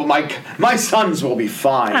 oh, but my sons will be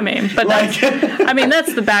fine. I mean, but that's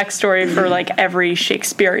the backstory for like every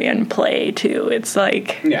Shakespearean play too. It's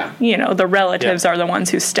like, the relatives are the ones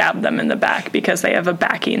who stab them in the back because they have a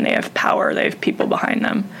backing, they have power, they have people behind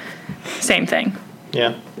them. Same thing.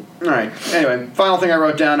 Yeah. All right. Anyway, final thing I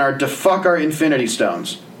wrote down are defuck our Infinity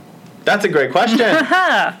Stones. That's a great question.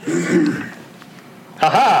 Haha!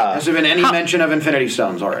 Has there been any mention of Infinity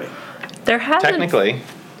Stones already? There hasn't. Technically.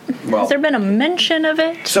 Well, has there been a mention of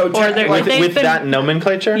it? So with that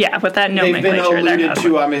nomenclature? Yeah, with that nomenclature. They've been alluded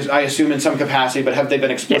to, I assume, in some capacity, but have they been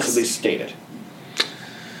explicitly stated?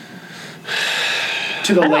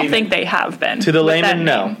 To the layman. I don't think they have been. To the layman,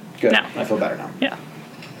 no. Good. No. I feel better now. Yeah.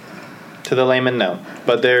 To the layman, no.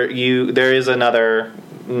 But there is another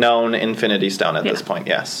known Infinity Stone at this point,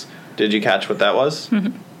 yes. Did you catch what that was?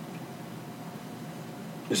 Mm-hmm.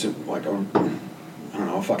 Is it like a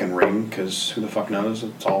fucking ring? Because who the fuck knows?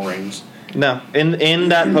 It's all rings. No. In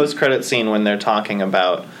that post-credit scene when they're talking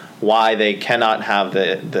about why they cannot have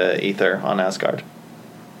the ether on Asgard.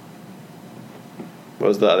 What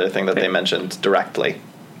was the other thing that they mentioned directly?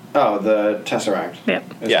 Oh, the Tesseract.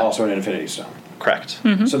 Yep. It's also an Infinity Stone. Correct.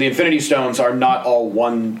 Mm-hmm. So the Infinity Stones are not all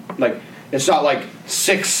one, it's not like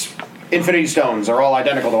 6 Infinity Stones are all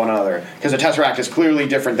identical to one another, because the Tesseract is clearly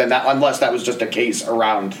different than that, unless that was just a case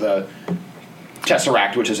around the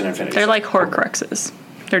Tesseract, which is an Infinity They're Stone. like Horcruxes.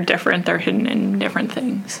 They're different. They're hidden in different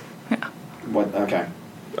things. Yeah. What? Okay.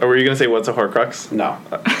 Or were you going to say what's a Horcrux? No.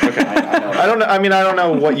 Okay. I don't know. I mean, I don't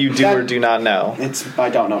know what you do or do not know. I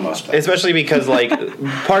don't know most things. Especially because,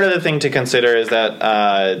 part of the thing to consider is that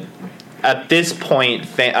at this point,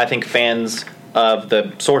 I think fans of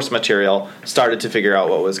the source material started to figure out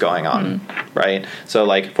what was going on, right? So,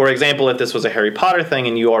 like, for example, if this was a Harry Potter thing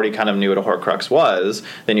and you already kind of knew what a Horcrux was,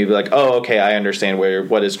 then you'd be like, oh, okay, I understand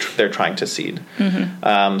they're trying to seed.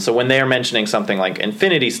 So when they're mentioning something like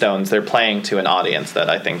Infinity Stones, they're playing to an audience that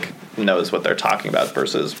I think knows what they're talking about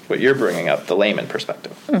versus what you're bringing up, the layman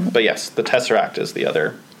perspective. But yes, the Tesseract is the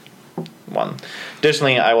other one.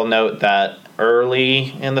 Additionally, I will note that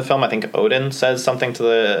early in the film, I think Odin says something to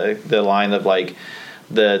the line of like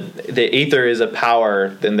the ether is a power,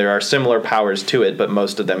 then there are similar powers to it, but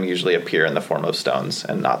most of them usually appear in the form of stones,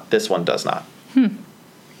 and this one does not.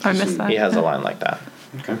 I missed that. He has a line like that.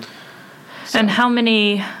 Okay. So. And how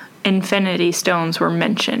many Infinity Stones were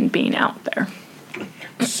mentioned being out there?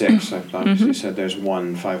 6. I thought you said there's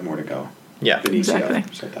 5 more to go. Yeah, exactly.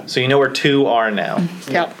 Said that. So you know where 2 are now.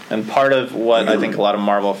 Yep. And part of what I think a lot of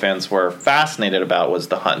Marvel fans were fascinated about was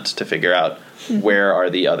the hunt to figure out where are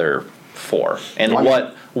the other 4 and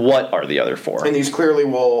what are the other 4. And these clearly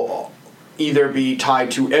will either be tied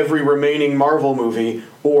to every remaining Marvel movie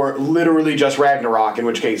or literally just Ragnarok, in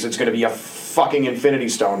which case it's going to be a fucking Infinity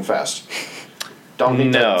Stone fest. Don't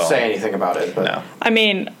need to say anything about it. But. No. I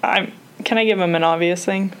mean, can I give him an obvious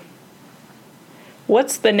thing?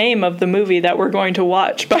 What's the name of the movie that we're going to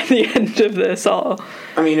watch by the end of this all?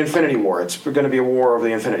 I mean, Infinity War. It's going to be a war of the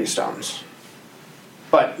Infinity Stones.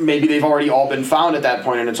 But maybe they've already all been found at that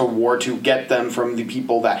point, and it's a war to get them from the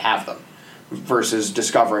people that have them versus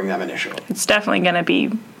discovering them initially. It's definitely going to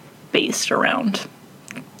be based around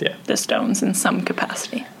the stones in some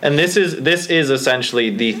capacity. And this is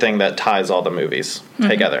essentially the thing that ties all the movies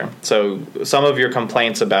together. So some of your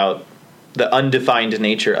complaints about the undefined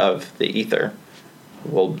nature of the ether.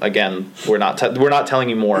 Well, again, we're not telling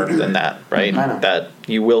you more than that, right? I know. That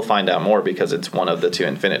you will find out more because it's one of the 2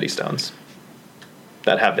 Infinity Stones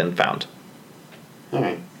that have been found. All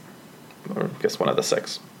right. Or I guess one of the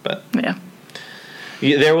 6, but yeah.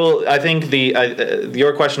 There will. I think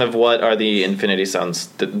your question of what are the Infinity Stones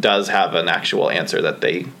does have an actual answer that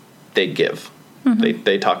they give.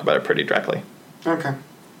 They talk about it pretty directly. Okay.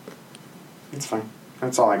 It's fine.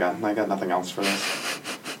 That's all I got. I got nothing else for this.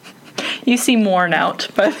 You seem worn out,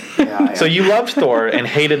 but yeah. So you loved Thor and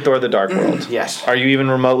hated Thor: The Dark World. Yes. Are you even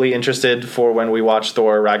remotely interested for when we watch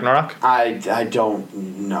Thor: Ragnarok? I don't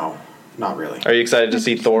know. Not really. Are you excited to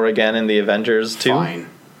see Thor again in the Avengers 2? Fine.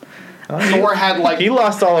 Thor had he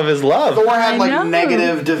lost all of his love. Thor had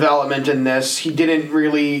negative development in this. He didn't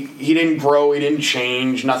grow, he didn't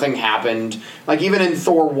change, nothing happened. Like even in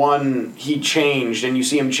Thor 1, he changed, and you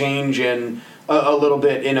see him change in a little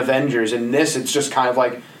bit in Avengers. In this, it's just kind of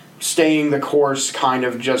like staying the course, kind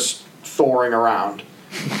of just Thoring around.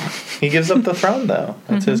 He gives up the throne, though.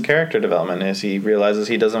 That's his character development, as he realizes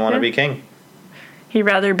he doesn't want to be king. He'd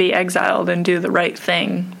rather be exiled and do the right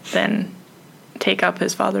thing than take up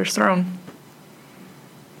his father's throne,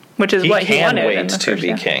 which is what he wanted. He can't wait to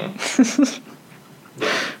be king.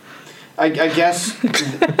 I guess.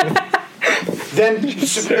 Then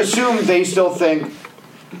assume they still think.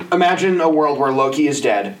 Imagine a world where Loki is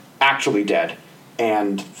dead, actually dead,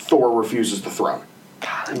 and Thor refuses the throne.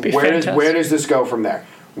 That'd be where fantastic. does this go from there?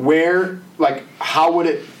 How would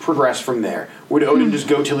it progress from there? Would Odin just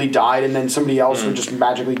go till he died, and then somebody else would just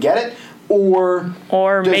magically get it? Or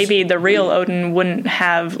maybe the real Odin wouldn't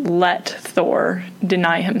have let Thor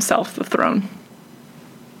deny himself the throne.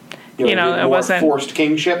 It wasn't forced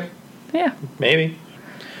kingship. Yeah, maybe,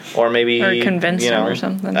 or convince him or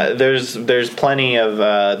something. There's plenty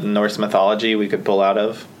of Norse mythology we could pull out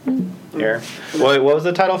of here. What was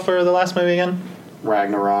the title for the last movie again?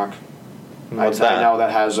 Ragnarok. What's that?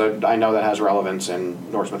 I know that has relevance in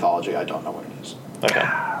Norse mythology. I don't know what it is.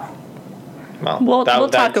 Okay. Well, we'll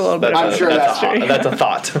talk a little bit about it. That's a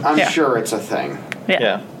thought. I'm sure it's a thing.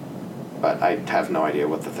 Yeah. But I have no idea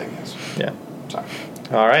what the thing is. Yeah. Sorry.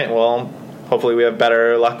 All right. Well, hopefully we have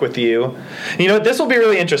better luck with you. You know what? This will be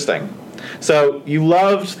really interesting. So you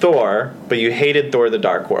loved Thor, but you hated Thor: The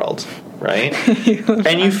Dark World, right?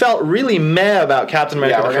 And you felt really meh about Captain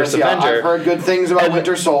America: The First Avenger. I've heard good things about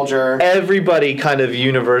Winter Soldier. Everybody kind of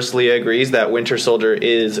universally agrees that Winter Soldier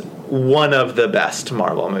is one of the best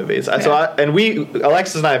Marvel movies. Yeah. So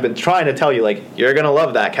Alexis and I have been trying to tell you, like, you're going to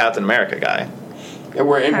love that Captain America guy. And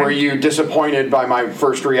were you disappointed by my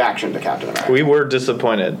first reaction to Captain America? We were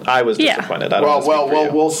disappointed. I was disappointed.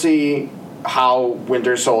 We'll see how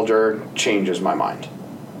Winter Soldier changes my mind.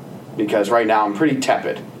 Because right now I'm pretty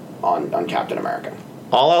tepid on Captain America.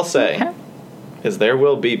 All I'll say is there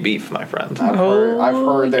will be beef, my friend. I've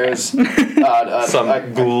heard therere's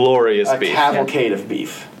some glorious beef. A cavalcade of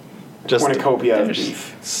beef. Just cornucopia of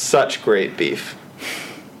beef. Such great beef.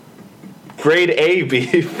 Grade A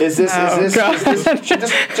beef. Is this should this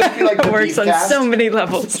just be like the It works beef on cast? so many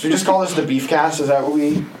levels. Should we just call this the beef cast? Is that what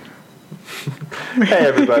we... Hey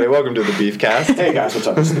everybody, welcome to the Beef Cast. Hey guys, what's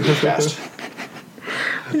up? This is the beef cast.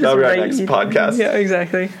 That'll be our next podcast. Yeah,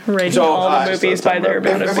 exactly. Rating all the movies by their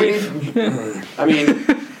amount of beef. I mean,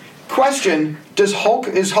 question: is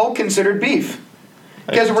Hulk considered beef?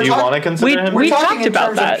 Because do you want to consider him? We're We talking talked in about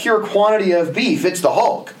terms that. of pure quantity of beef. It's the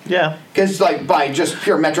Hulk. Yeah. Because like by just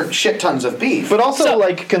pure metric shit tons of beef. But also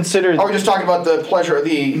like consider. Are we just talking about the pleasure,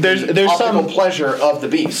 the there's optical some pleasure of the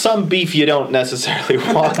beef? Some beef you don't necessarily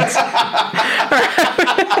want.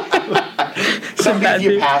 Some beef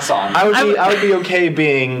you pass on. I would be okay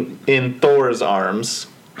being in Thor's arms,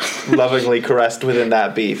 lovingly caressed within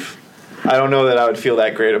that beef. I don't know that I would feel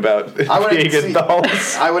that great about being in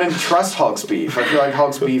Hulk's. I wouldn't trust Hulk's beef. I feel like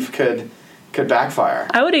Hulk's beef could backfire.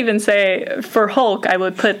 I would even say for Hulk, I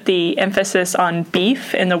would put the emphasis on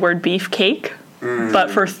beef in the word beefcake.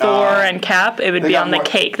 But for Thor and Cap, it would be on the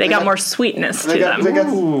cake. They got more sweetness to them.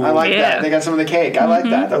 I like that. They got some of the cake. I like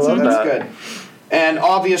that. That's good. And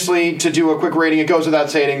obviously, to do a quick rating, it goes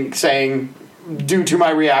without saying, due to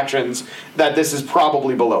my reactions, that this is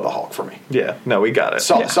probably below the Hulk for me. Yeah, no, we got it.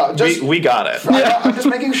 So just, we got it. I'm just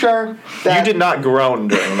making sure that... You did not groan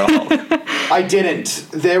during the Hulk. I didn't.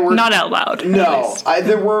 There were... Not out loud. No.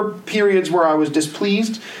 There were periods where I was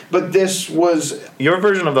displeased, but this was... Your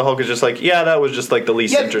version of the Hulk is just like, yeah, that was just like the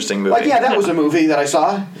least interesting movie. Like, yeah, that was a movie that I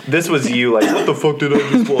saw. This was you like, what the fuck did I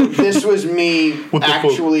just watch? This was me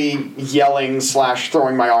actually yelling /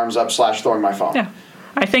 throwing my arms up / throwing my phone. Yeah.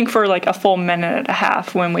 I think for like a full minute and a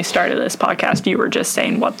half when we started this podcast, you were just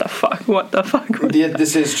saying, what the fuck?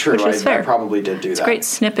 This is true. Which is fair. I probably did do that. It's a great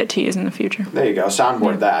snippet to use in the future. There you go.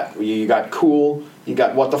 Soundboard that. You got cool, you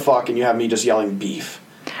got what the fuck, and you have me just yelling beef.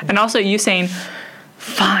 And also you saying,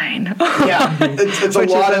 fine. Yeah. It's Which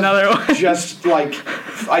a lot is another of one. just like,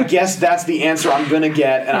 I guess that's the answer I'm going to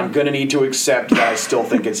get, and I'm going to need to accept that I still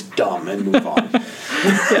think it's dumb and move on.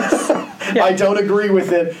 Yes. Yeah. I don't agree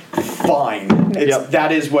with it. Fine.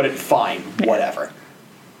 That is what fine. Whatever.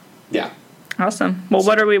 Yeah. Awesome. Well,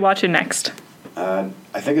 what are we watching next? I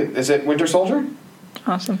think is it Winter Soldier?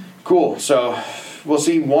 Awesome. Cool. So we'll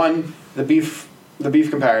see. One, the beef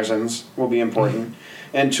comparisons will be important,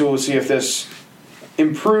 and two, we'll see if this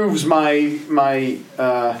improves my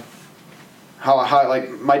how like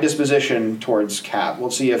my disposition towards Cap. We'll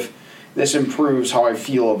see if this improves how I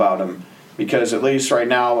feel about him, because at least right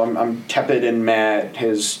now I'm tepid and mad.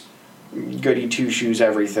 His goody two shoes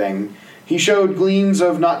everything. He showed gleams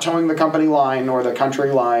of not towing the company line or the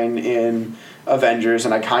country line in Avengers,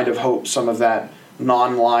 and I kind of hope some of that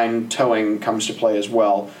non-line towing comes to play as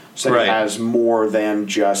well, so that it has more than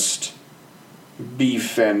just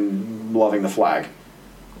beef and loving the flag.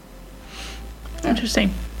 Yeah.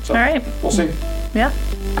 Interesting. So, all right. We'll see. Yeah.